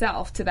pushing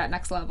yourself to that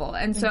next level.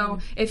 And so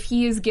if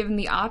he is given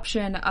the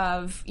option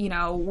of,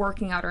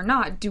 working out or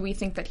not, do we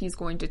think that he's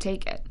going to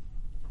take it?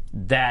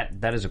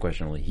 That is a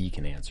question only he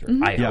can answer.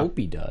 I hope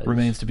he does.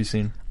 Remains to be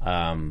seen.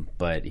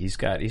 But he's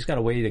got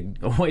a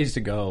ways to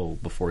go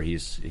before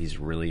he's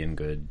really in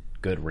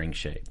good ring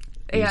shape.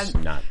 He's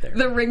not there.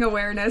 The ring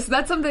awareness.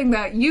 That's something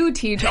that you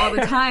teach all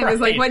the time. Is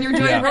like when you're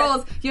doing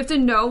roles, you have to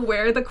know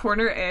where the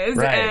corner is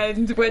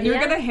and when you're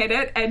going to hit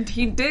it, and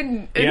he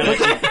didn't. You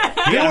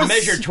gotta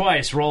measure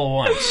twice, roll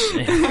once.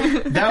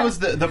 That was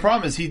the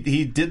problem, is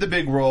he did the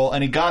big roll,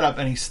 and he got up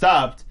and he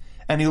stopped,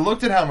 and he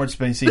looked at how much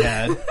space he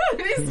had,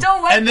 He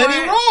still went and then for he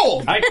it.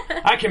 rolled.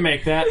 I can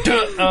make that.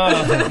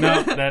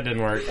 No, that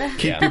didn't work.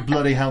 Keep your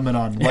bloody helmet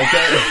on. Like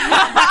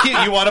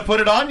that. You want to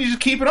put it on? You just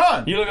keep it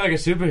on. You look like a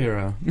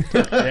superhero.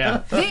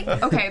 Yeah.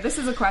 Okay, this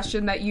is a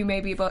question that you may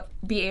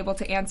be able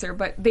to answer,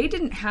 but they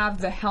didn't have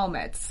the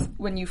helmets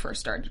when you first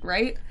started,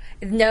 right?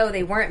 No,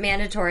 they weren't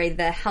mandatory.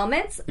 The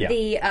helmets,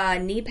 the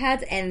knee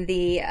pads, and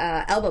the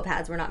elbow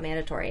pads were not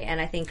mandatory.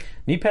 And I think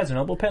Knee pads and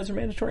elbow pads are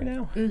mandatory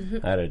now?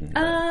 Mm-hmm. I didn't.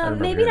 I don't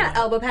maybe remember not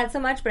elbow pads so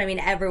much, but I mean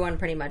everyone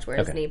pretty much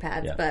wears knee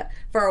pads. Yeah. But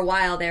for a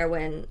while there,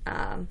 when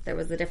there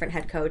was a different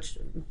head coach,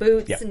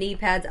 boots, knee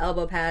pads,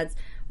 elbow pads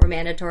were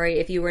mandatory.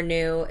 If you were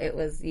new,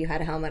 you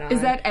had a helmet on.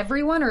 Is that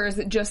everyone, or is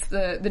it just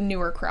the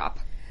newer crop?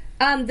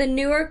 The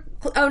newer...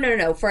 Oh,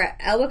 no. For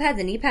elbow pads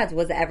and knee pads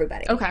was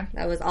everybody. Okay.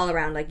 That was all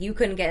around. Like, you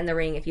couldn't get in the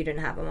ring if you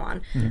didn't have them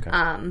on.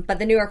 Okay. But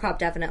the newer crop,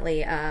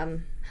 definitely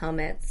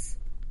helmets.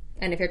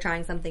 And if you're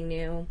trying something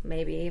new,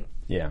 maybe.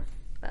 Yeah.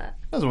 But,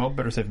 As well,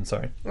 better safe than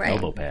sorry. right.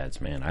 Elbow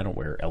pads, man. I don't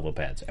wear elbow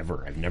pads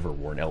ever. I've never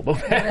worn elbow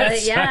pads.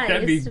 Really? Yeah, it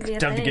That'd be used to be a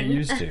tough to get thing.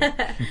 used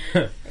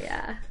to.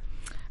 Yeah.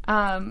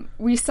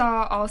 We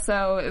saw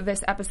also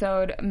this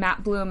episode,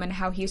 Matt Bloom, and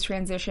how he's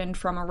transitioned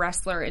from a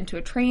wrestler into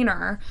a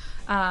trainer.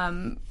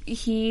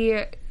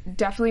 He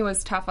definitely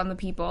was tough on the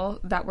people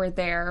that were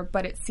there,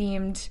 but it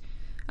seemed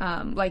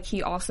like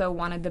he also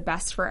wanted the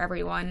best for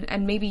everyone.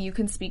 And maybe you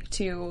can speak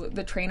to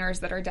the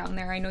trainers that are down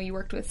there. I know you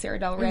worked with Sarah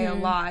Del Rey a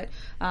lot,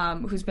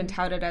 who's been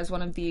touted as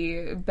one of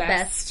the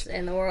Best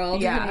in the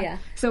world. Yeah.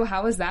 So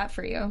how was that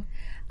for you?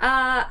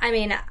 I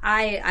mean,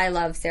 I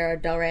love Sarah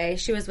Del Rey.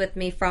 She was with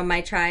me from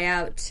my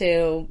tryout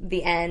to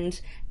the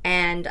end.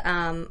 And,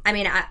 I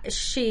mean,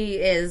 she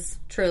is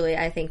truly,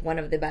 I think, one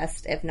of the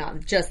best, if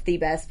not just the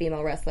best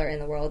female wrestler in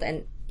the world.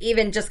 And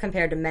even just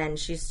compared to men,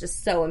 she's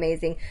just so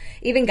amazing.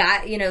 Even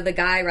the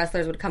guy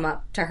wrestlers would come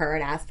up to her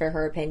and ask for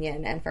her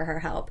opinion and for her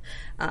help.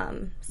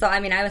 So, I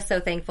mean, I was so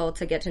thankful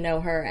to get to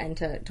know her and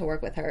to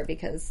work with her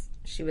because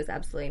she was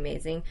absolutely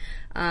amazing.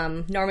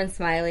 Norman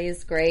Smiley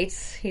is great.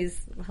 He's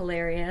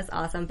hilarious,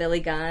 awesome. Billy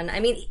Gunn. I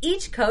mean,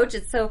 each coach,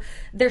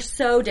 they're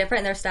so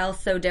different. Their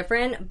style's so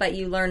different, but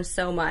you learn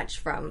so much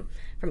from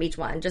each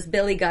one. Just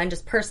Billy Gunn,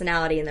 just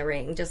personality in the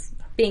ring. Just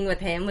being with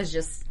him was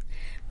just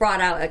brought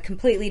out a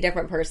completely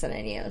different person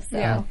in you. So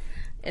Yeah.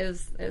 it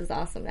was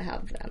awesome to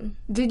have them.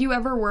 Did you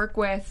ever work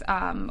with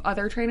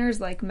other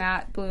trainers like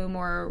Matt Bloom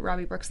or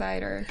Robbie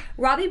Brookside? Or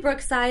Robbie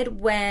Brookside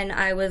when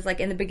I was like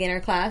in the beginner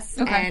class,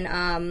 Okay.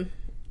 and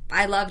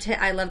I loved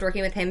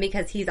working with him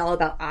because he's all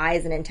about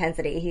eyes and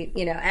intensity.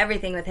 He,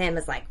 everything with him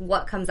is like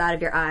what comes out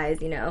of your eyes,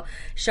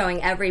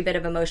 showing every bit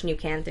of emotion you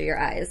can through your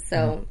eyes.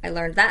 So I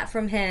learned that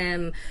from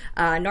him.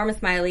 Norman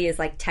Smiley is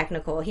like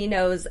technical. He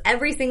knows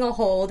every single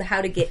hold,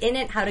 how to get in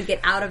it, how to get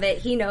out of it.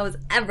 He knows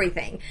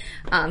everything.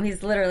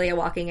 He's literally a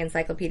walking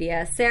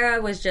encyclopedia. Sarah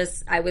was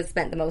I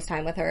spent the most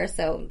time with her,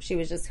 so she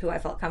was just who I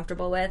felt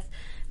comfortable with.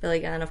 Billy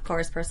Gunn, of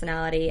course,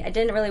 personality. I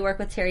didn't really work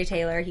with Terry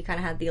Taylor. He kind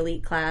of had the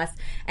elite class.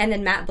 And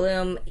then Matt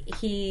Bloom,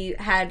 he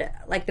had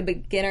like the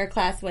beginner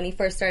class when he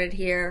first started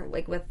here,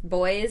 like with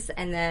boys,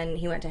 and then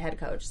he went to head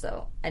coach.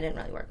 So I didn't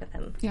really work with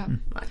him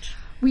much.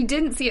 We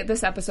didn't see it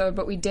this episode,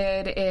 but we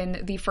did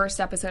in the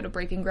first episode of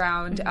Breaking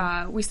Ground.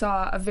 We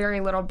saw a very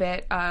little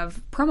bit of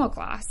promo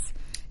class.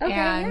 Okay,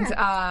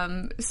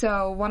 and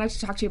so wanted to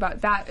talk to you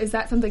about that. Is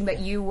that something that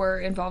you were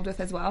involved with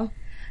as well?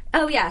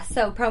 Oh, yeah.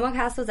 So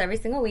PromoCast was every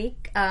single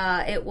week.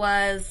 It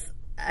was,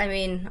 I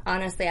mean,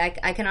 honestly, I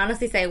can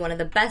honestly say one of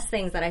the best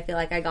things that I feel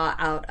like I got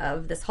out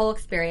of this whole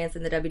experience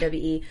in the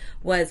WWE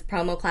was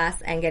promo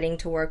class and getting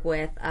to work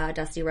with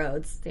Dusty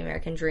Rhodes, the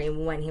American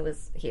Dream, when he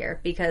was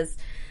here. Because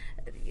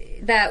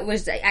that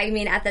was, I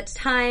mean, at the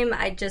time,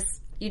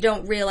 you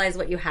don't realize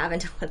what you have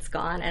until it's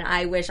gone. And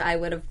I wish I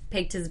would have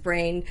picked his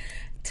brain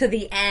to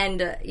the end,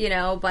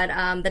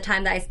 but the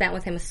time that I spent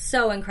with him was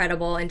so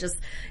incredible and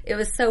it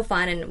was so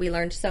fun and we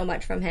learned so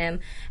much from him.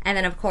 And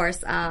then of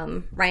course,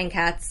 Ryan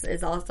Katz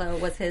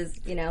was his,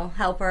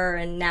 helper,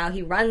 and now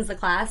he runs the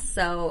class.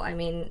 So, I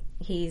mean,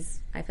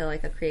 I feel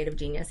like a creative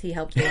genius. He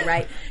helped me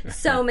write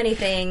so many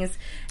things,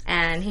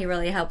 and he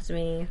really helped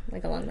me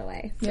along the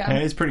way. So. Yeah.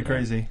 It's pretty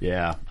crazy.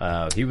 Yeah,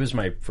 he was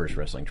my first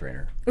wrestling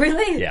trainer.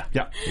 Really? Yeah,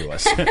 he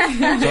was. So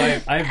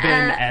I've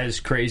been as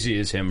crazy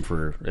as him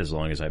for as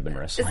long as I've been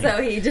wrestling.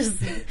 So he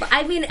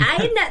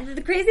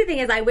the crazy thing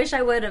is I wish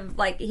I would have,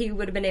 he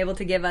would have been able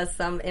to give us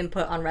some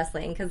input on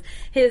wrestling, because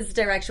his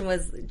direction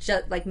was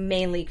just,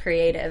 mainly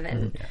creative,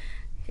 and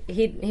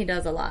he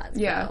does a lot.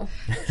 Yeah.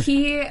 So.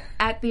 He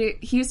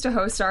used to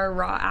host our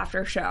Raw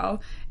after show,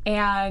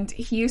 and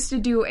he used to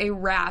do a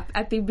rap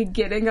at the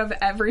beginning of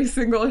every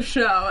single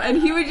show,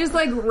 and he would just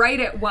write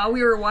it while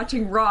we were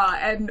watching Raw,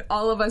 and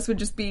all of us would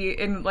just be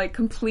in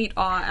complete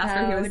awe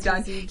after he was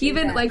done. He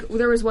even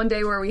there was one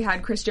day where we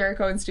had Chris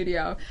Jericho in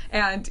studio,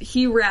 and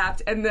he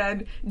rapped, and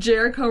then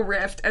Jericho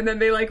riffed, and then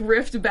they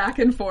riffed back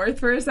and forth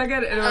for a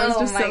second, and it was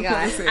just so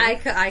crazy.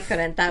 I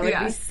couldn't. That would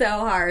be so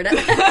hard. he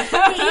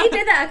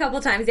did that a couple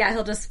times. Yeah,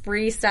 he'll just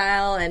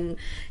freestyle, and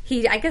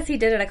I guess he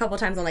did it a couple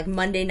times on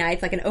Monday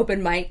nights, an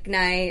open mic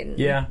night.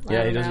 Yeah,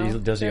 he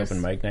does the open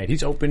mic night.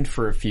 He's opened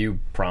for a few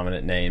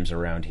prominent names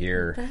around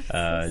here.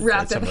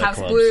 Wrapped up House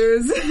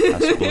Blues,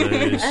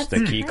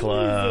 the Key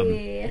Club,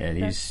 and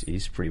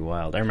he's pretty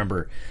wild. I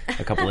remember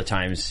a couple of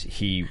times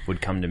he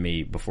would come to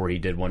me before he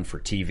did one for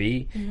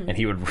TV, and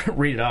he would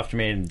read it off to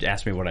me and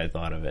ask me what I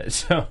thought of it.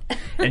 So,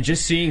 and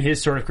just seeing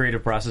his sort of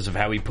creative process of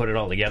how he put it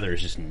all together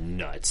is just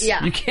nuts.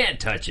 Yeah. You can't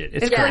touch it.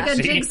 It's like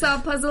crazy. a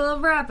jigsaw puzzle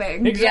of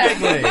rapping.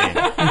 Exactly.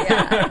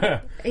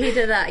 Yeah. He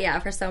did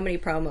that, for so many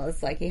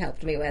promos, he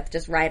helped me with.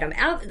 Just write them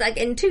out,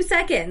 in 2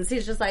 seconds.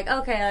 He's just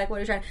okay, what are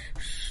you trying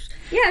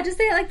yeah, just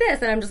say it like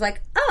this. And I'm just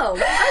like, oh,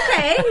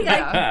 okay.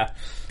 Like,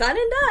 done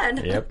and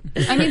done. Yep.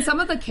 I mean, some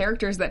of the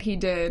characters that he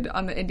did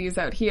on the indies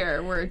out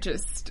here were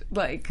just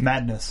like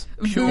Madness.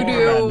 voodoo,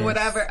 Madness.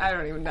 whatever. I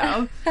don't even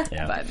know.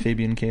 Yeah. But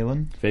Fabian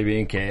Kalin.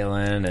 Fabian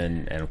Kalin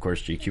and of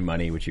course GQ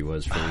Money, which he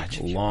was for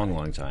a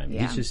long time.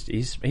 Yeah.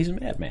 He's a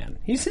madman.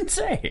 He's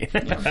insane.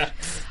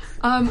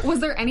 was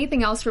there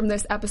anything else from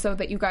this episode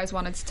that you guys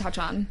wanted to touch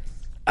on?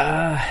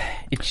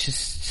 It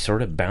just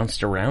sort of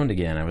bounced around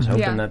again. I was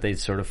hoping Yeah. that they'd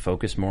sort of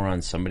focus more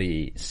on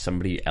somebody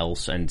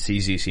else, and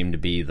CZ seemed to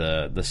be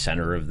the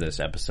center of this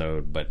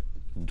episode, but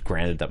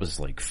granted that was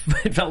like,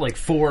 it felt like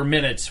 4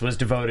 minutes was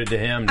devoted to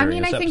him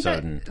during this I think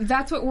episode.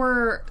 that's what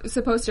we're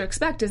supposed to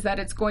expect, is that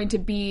it's going to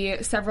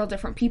be several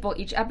different people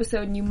each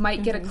episode, and you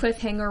might get a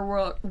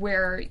cliffhanger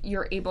where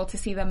you're able to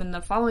see them in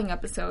the following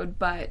episode,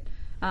 but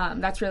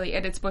that's really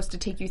it. It's supposed to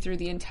take you through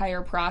the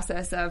entire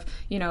process of,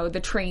 the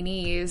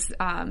trainees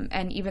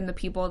and even the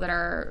people that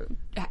are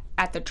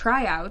at the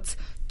tryouts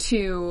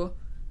to,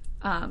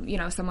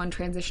 someone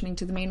transitioning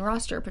to the main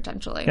roster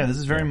potentially. Yeah, this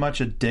is very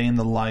much a day in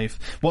the life.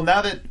 Well,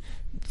 now that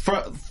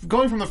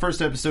going from the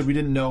first episode, we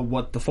didn't know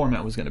what the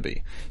format was going to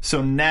be.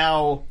 So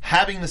now,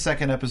 having the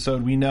second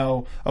episode, we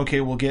know,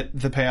 okay, we'll get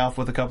the payoff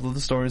with a couple of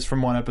the stories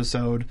from one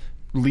episode,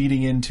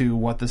 leading into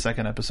what the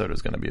second episode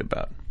is going to be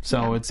about.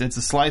 So it's a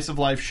slice of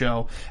life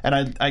show,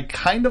 and I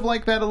kind of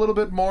like that a little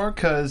bit more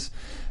because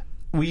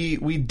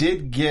we've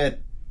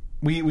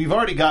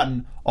already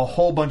gotten a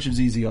whole bunch of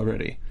ZZ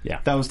already. Yeah.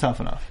 That was tough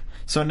enough.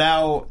 So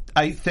now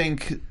I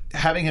think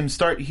having him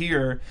start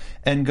here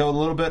and go a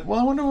little bit, well,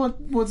 I wonder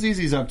what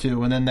ZZ's up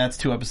to, and then that's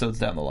 2 episodes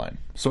down the line,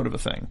 sort of a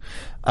thing.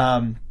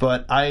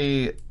 But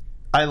I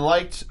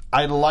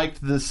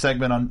liked this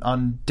segment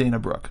on Dana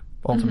Brooke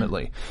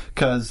ultimately,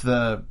 because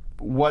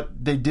what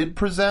they did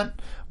present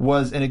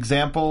was an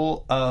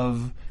example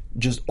of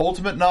just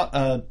ultimate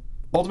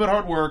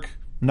hard work,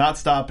 not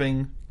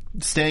stopping,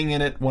 staying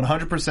in it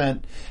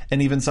 100%,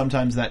 and even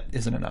sometimes that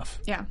isn't enough.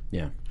 Yeah.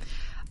 Yeah.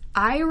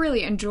 I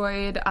really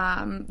enjoyed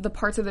the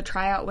parts of the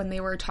tryout when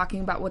they were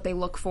talking about what they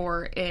look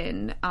for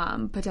in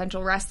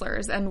potential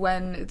wrestlers, and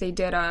when they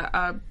did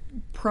a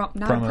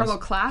promo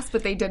class,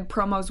 but they did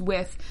promos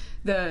with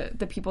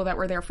the people that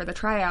were there for the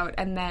tryout,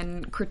 and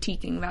then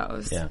critiquing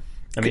those. Yeah.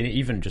 I mean,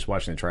 even just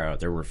watching the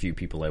tryout, there were a few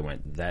people I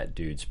went, that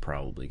dude's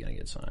probably going to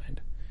get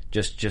signed.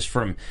 Just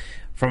from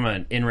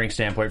an in-ring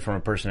standpoint, from a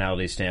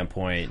personality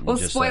standpoint. Well,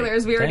 just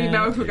spoilers, we already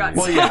know who got signed.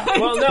 Well, yeah.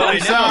 Well, no,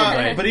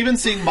 I know. But even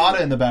seeing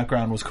Mata in the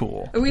background was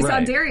cool. We saw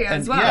Right. Daria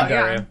as And- well. yeah,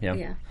 Daria, yeah.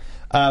 Yeah.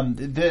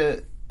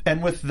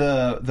 And with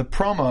the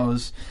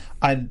promos,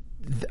 I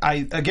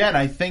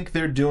think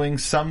they're doing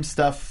some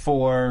stuff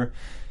for,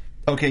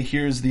 okay,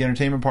 here's the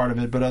entertainment part of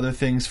it, but other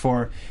things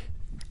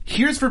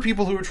here's for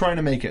people who are trying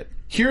to make it.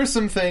 Here are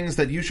some things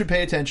that you should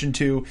pay attention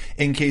to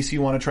in case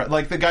you want to try.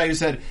 Like the guy who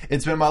said,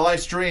 it's been my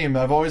life's dream.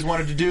 I've always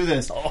wanted to do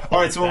this. All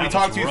right, so when we that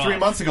talked was to you rough. 3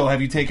 months ago,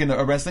 have you taken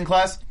a wrestling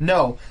class?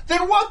 No.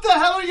 Then what the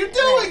hell are you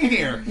doing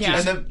here? Yeah.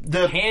 And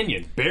the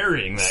Canyon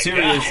burying that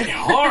Seriously. guy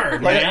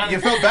hard, like, man.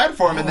 you felt bad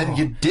for him, and then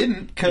you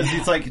didn't, because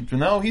it's like,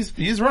 no, he's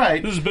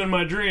right. This has been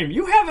my dream.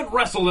 You haven't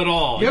wrestled at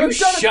all. You haven't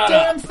done a shut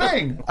damn up.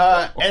 thing.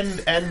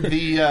 And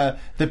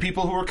the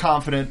people who were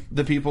confident,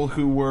 the people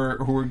who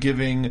were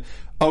giving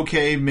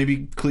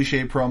maybe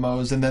cliche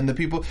promos, and then the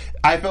people,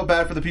 I felt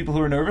bad for the people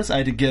who were nervous. I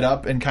had to get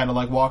up and kind of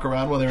like walk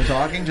around while they were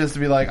talking, just to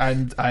be like,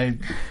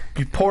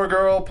 poor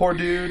girl, poor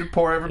dude,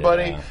 poor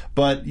everybody. Yeah.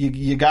 But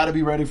you got to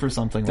be ready for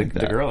something like that.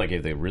 The girl I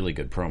gave the really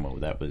good promo.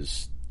 That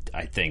was,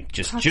 I think,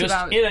 just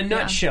about- in a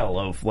nutshell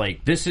of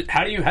like this. Is,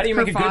 how do you make a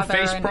good father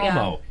face and-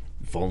 promo?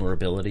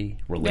 Vulnerability,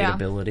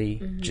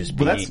 relatability, just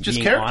being, Well, that's just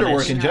being character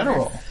honest. work in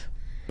general.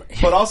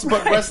 But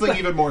wrestling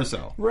even more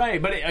so.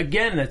 Right, but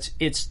again,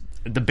 it's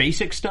the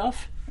basic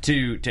stuff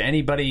to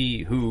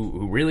anybody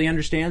who really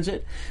understands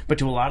it, but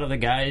to a lot of the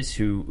guys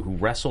who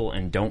wrestle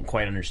and don't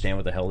quite understand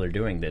what the hell they're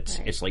doing,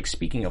 it's like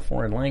speaking a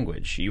foreign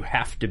language. You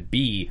have to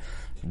be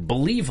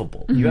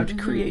believable. You have to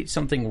create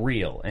something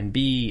real and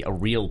be a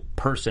real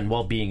person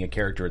while being a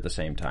character at the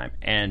same time.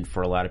 And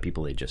for a lot of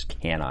people, they just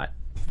cannot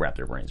wrap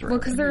their brains around Well,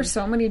 because it. there are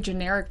so many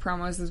generic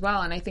promos as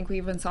well, and I think we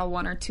even saw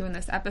 1 or 2 in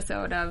this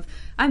episode of,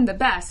 I'm the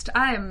best,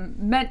 I'm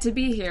meant to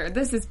be here,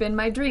 this has been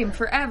my dream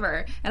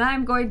forever, and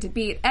I'm going to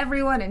beat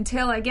everyone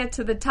until I get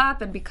to the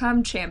top and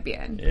become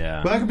champion.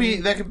 Yeah. Well,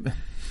 that could.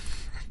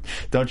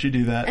 Don't you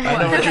do that? I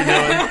know what you're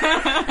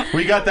doing.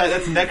 We got that.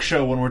 That's next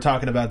show when we're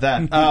talking about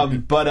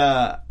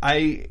that.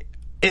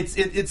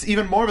 It's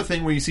even more of a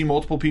thing where you see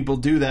multiple people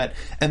do that,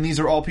 and these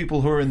are all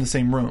people who are in the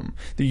same room.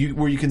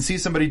 Where you can see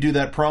somebody do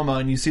that promo,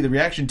 and you see the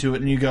reaction to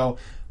it, and you go,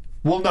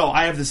 "Well, no,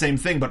 I have the same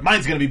thing, but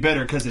mine's going to be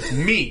better because it's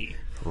me."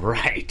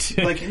 Right.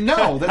 Like,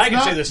 no, that's I can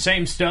not. say the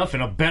same stuff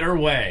in a better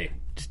way.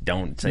 Just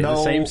don't say the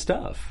No. same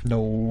stuff.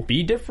 No.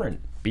 Be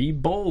different. Be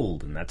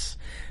bold. And it's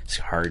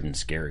hard and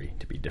scary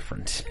to be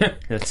different.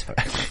 That's hard.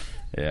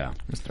 Yeah.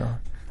 Mr.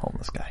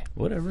 Homeless guy.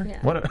 Whatever. Yeah.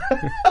 What?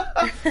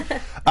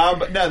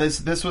 But no,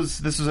 this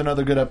was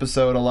another good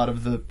episode. A lot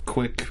of the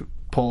quick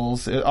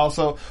pulls.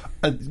 Also,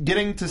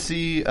 getting to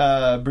see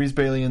Breeze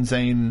Bailey and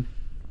Zayn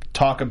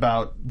talk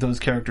about those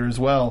characters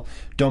well.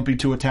 Don't be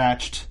too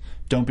attached.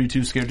 Don't be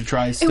too scared to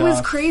try stuff. It was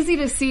crazy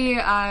to see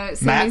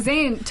Sami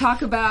Zayn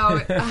talk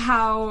about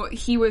how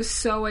he was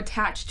so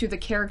attached to the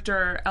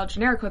character El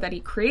Generico that he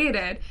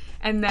created.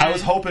 And then I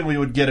was hoping we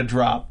would get a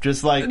drop.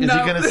 Just like, is he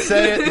going to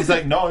say it? He's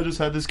like, no, I just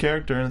had this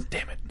character. And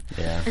damn it.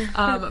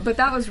 Yeah. But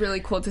that was really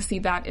cool to see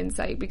that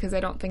insight, because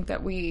I don't think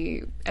that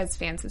we, as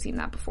fans, have seen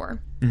that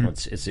before. Well,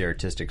 it's the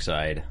artistic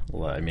side.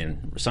 Well, I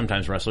mean,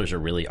 sometimes wrestlers are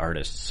really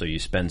artists, so you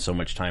spend so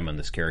much time on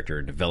this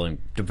character,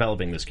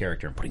 developing this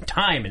character, and putting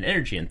time and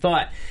energy and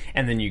thought,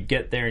 and then you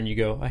get there and you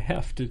go, I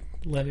have to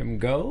let him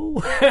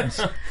go?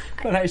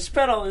 But I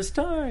spent all this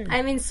time.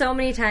 I mean, so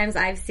many times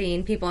I've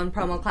seen people in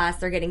promo class,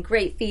 they're getting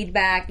great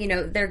feedback, you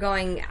know, they're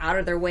going out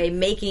of their way,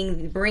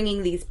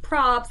 bringing these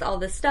props, all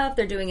this stuff,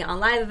 they're doing it on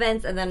live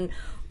events, and then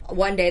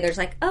one day there's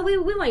like, oh, we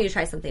want you to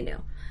try something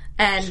new.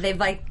 And they've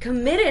like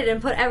committed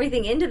and put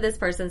everything into this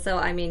person. So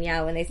I mean,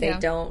 yeah, when they say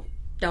don't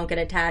get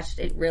attached,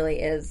 it really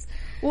is.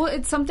 Well,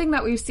 it's something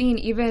that we've seen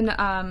even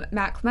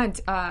Matt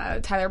Clement,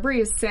 Tyler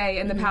Breeze say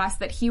in the past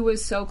that he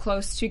was so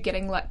close to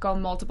getting let go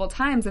multiple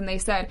times, and they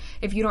said,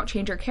 if you don't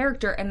change your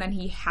character, and then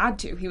he had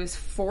to. He was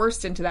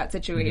forced into that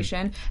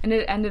situation, and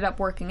it ended up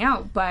working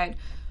out, but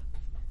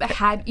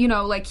had, you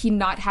know, like he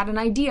not had an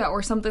idea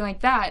or something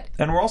like that.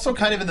 And we're also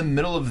kind of in the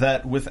middle of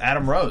that with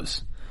Adam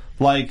Rose.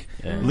 Like,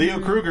 Leo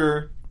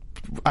Kruger,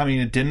 I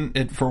mean,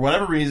 for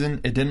whatever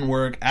reason, it didn't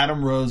work.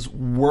 Adam Rose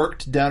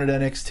worked down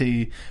at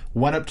NXT,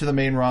 went up to the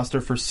main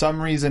roster. For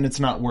some reason, it's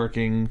not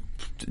working,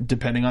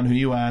 depending on who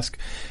you ask.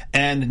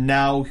 And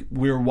now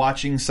we're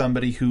watching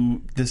somebody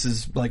who, this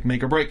is like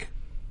make or break.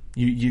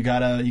 You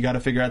gotta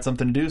figure out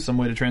something to do, some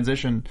way to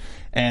transition.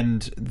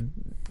 And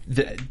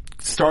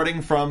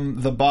starting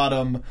from the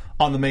bottom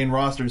on the main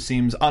roster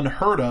seems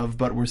unheard of,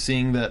 but we're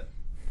seeing that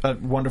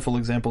wonderful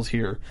examples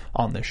here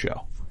on this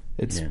show.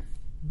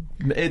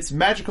 It's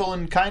magical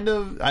and kind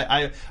of.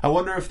 I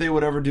wonder if they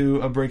would ever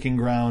do a Breaking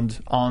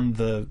Ground on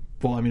the.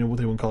 Well, I mean,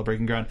 they wouldn't call it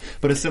Breaking Ground,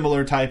 but a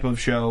similar type of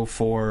show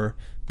for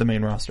the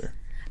main roster.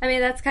 I mean,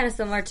 that's kind of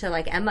similar to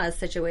like Emma's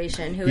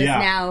situation, who is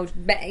now,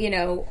 you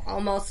know,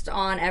 almost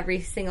on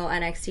every single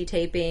NXT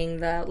taping,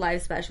 the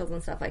live specials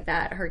and stuff like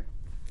that. Her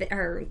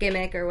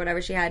gimmick or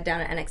whatever she had down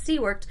at NXT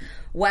worked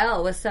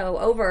well, was so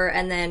over,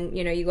 and then,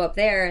 you know, you go up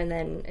there and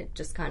then it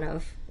just kind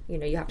of, you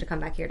know, you have to come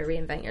back here to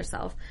reinvent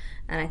yourself.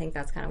 And I think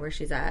that's kind of where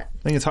she's at.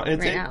 I think it's hard,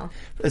 now.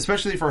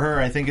 Especially for her.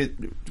 I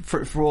think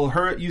for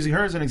her, using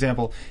her as an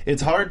example,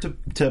 it's hard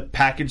to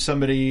package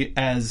somebody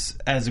as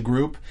a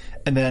group,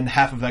 and then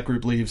half of that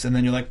group leaves, and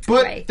then you're like,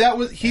 but that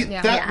was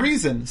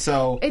reason.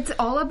 So it's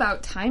all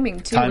about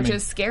timing too, which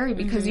is scary,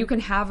 because you can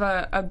have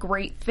a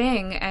great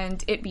thing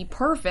and it be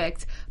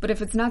perfect, but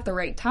if it's not the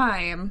right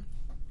time.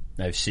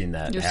 I've seen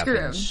that You're happen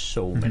screwed.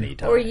 so many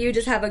times. Or you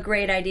just have a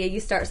great idea,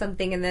 you start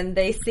something, and then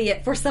they see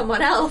it for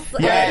someone else.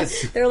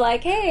 Yes. They're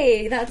like,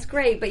 hey, that's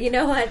great, but you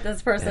know what?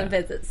 This person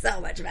fits it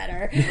so much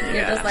better. You're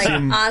just like,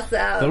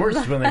 awesome. The worst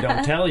is when they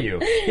don't tell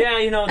you. Yeah,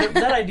 you know,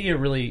 that idea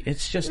really,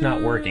 it's just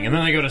not working. And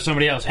then they go to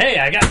somebody else, hey,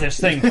 I got this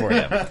thing for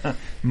you.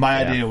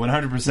 My idea,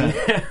 100%.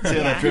 See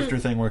how that drifter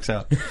thing works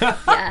out.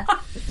 Yeah.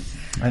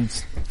 I'm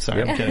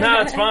sorry, I'm kidding.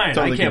 No, it's fine.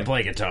 Totally I can't good.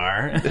 play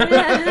guitar.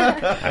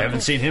 I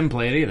haven't seen him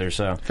play it either,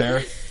 so.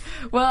 Fair.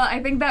 Well,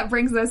 I think that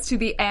brings us to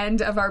the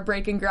end of our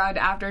Breaking Ground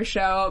after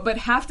show, but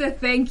have to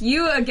thank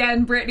you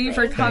again, Brittany,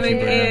 for coming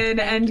in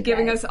and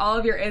giving us all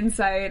of your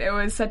insight. It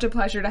was such a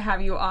pleasure to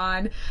have you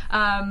on.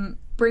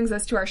 Brings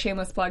us to our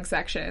shameless plug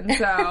section.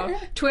 So,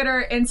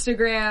 Twitter,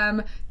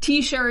 Instagram,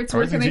 T-shirts,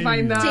 where can they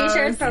find those?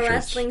 T-shirts for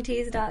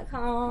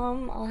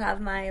WrestlingTees.com. I'll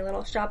have my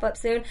little shop up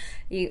soon.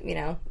 You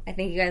know, I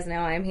think you guys know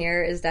I'm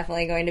here is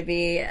definitely going to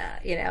be,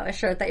 you know, a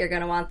shirt that you're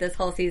going to want this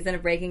whole season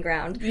of Breaking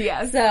Ground.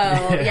 Yes. So,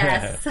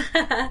 yes.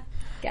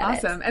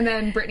 Awesome. And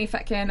then Brittany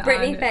Fetkin.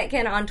 Brittany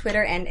Fetkin on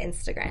Twitter and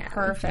Instagram.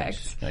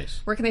 Perfect.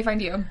 Nice. Where can they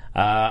find you?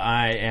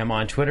 I am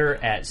on Twitter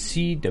at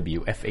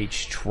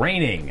CWFH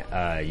Training.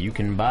 You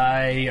can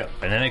buy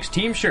an NXT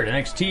Team shirt,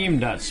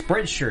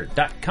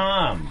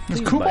 nxteam.spreadshirt.com.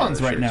 There's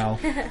coupons right now.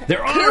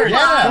 There are!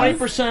 Yeah.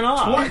 20%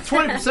 off.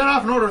 20%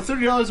 off an order of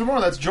 $30 or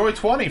more. That's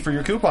Joy20 for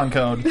your coupon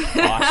code.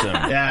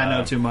 Awesome. Yeah, I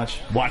know too much.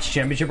 Watch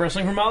Championship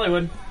Wrestling from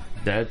Hollywood.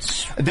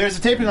 There's a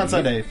taping on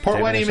Sunday.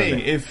 Port Wayne Me.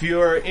 If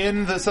you're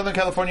in the Southern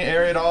California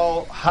area at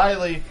all,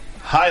 highly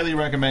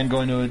recommend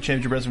going to a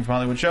Championship Wrestling from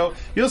Hollywood show.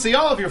 You'll see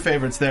all of your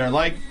favorites there,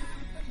 like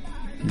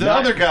the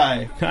other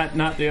guy.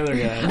 Not the other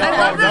guy.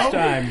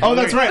 No? Oh,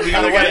 that's right. We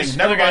got a wedding.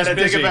 Never mind. I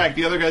take it back.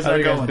 The other guy's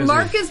not going.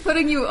 Mark is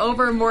putting you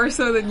over more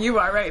so than you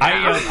are right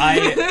now.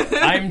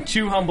 I'm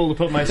too humble to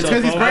put myself over.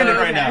 It's because he's branded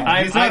right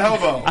now. He's not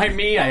hobo. I'm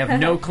me. I have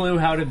no clue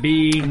how to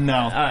be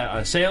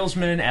a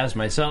salesman as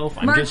myself.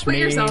 I'm Mark, just put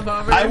me. yourself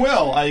over. I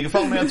will. You can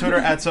follow me on Twitter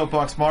at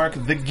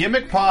SoapboxMark. The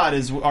Gimmick Pod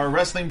is our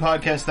wrestling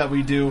podcast that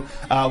we do.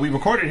 We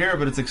record it here,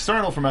 but it's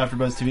external from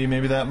AfterBuzz TV.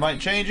 Maybe that might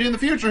change in the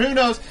future. Who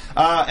knows?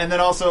 And then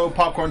also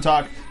Popcorn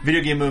Talk,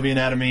 Video Game Movie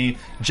Anatomy,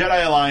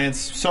 Jedi Alliance,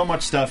 so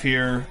much stuff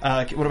here.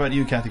 What about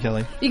you, Kathy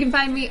Kelly? You can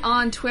find me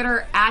on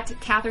Twitter at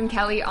Catherine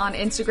Kelly, on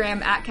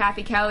Instagram at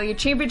Kathy Kelly,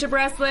 Championship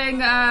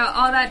Wrestling,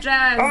 all that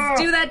jazz.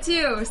 Do that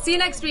too. See you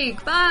next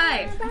week.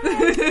 Bye.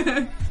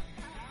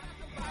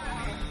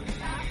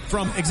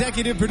 From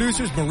executive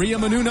producers Maria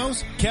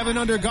Menounos, Kevin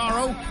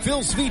Undergaro,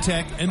 Phil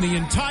Svitek, and the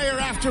entire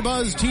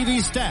AfterBuzz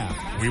TV staff,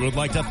 we would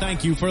like to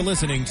thank you for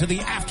listening to the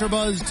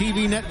AfterBuzz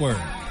TV network.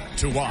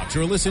 To watch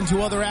or listen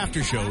to other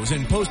after shows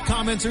and post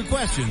comments or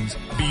questions,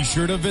 be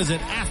sure to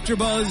visit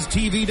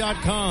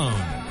AfterBuzzTV.com.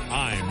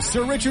 I'm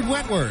Sir Richard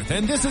Wentworth,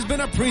 and this has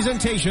been a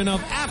presentation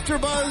of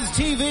AfterBuzz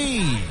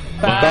TV.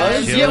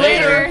 Buzz you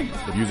later.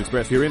 The views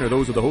expressed herein are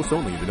those of the hosts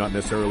only and do not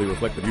necessarily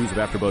reflect the views of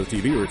AfterBuzz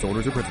TV or its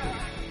owners or principals.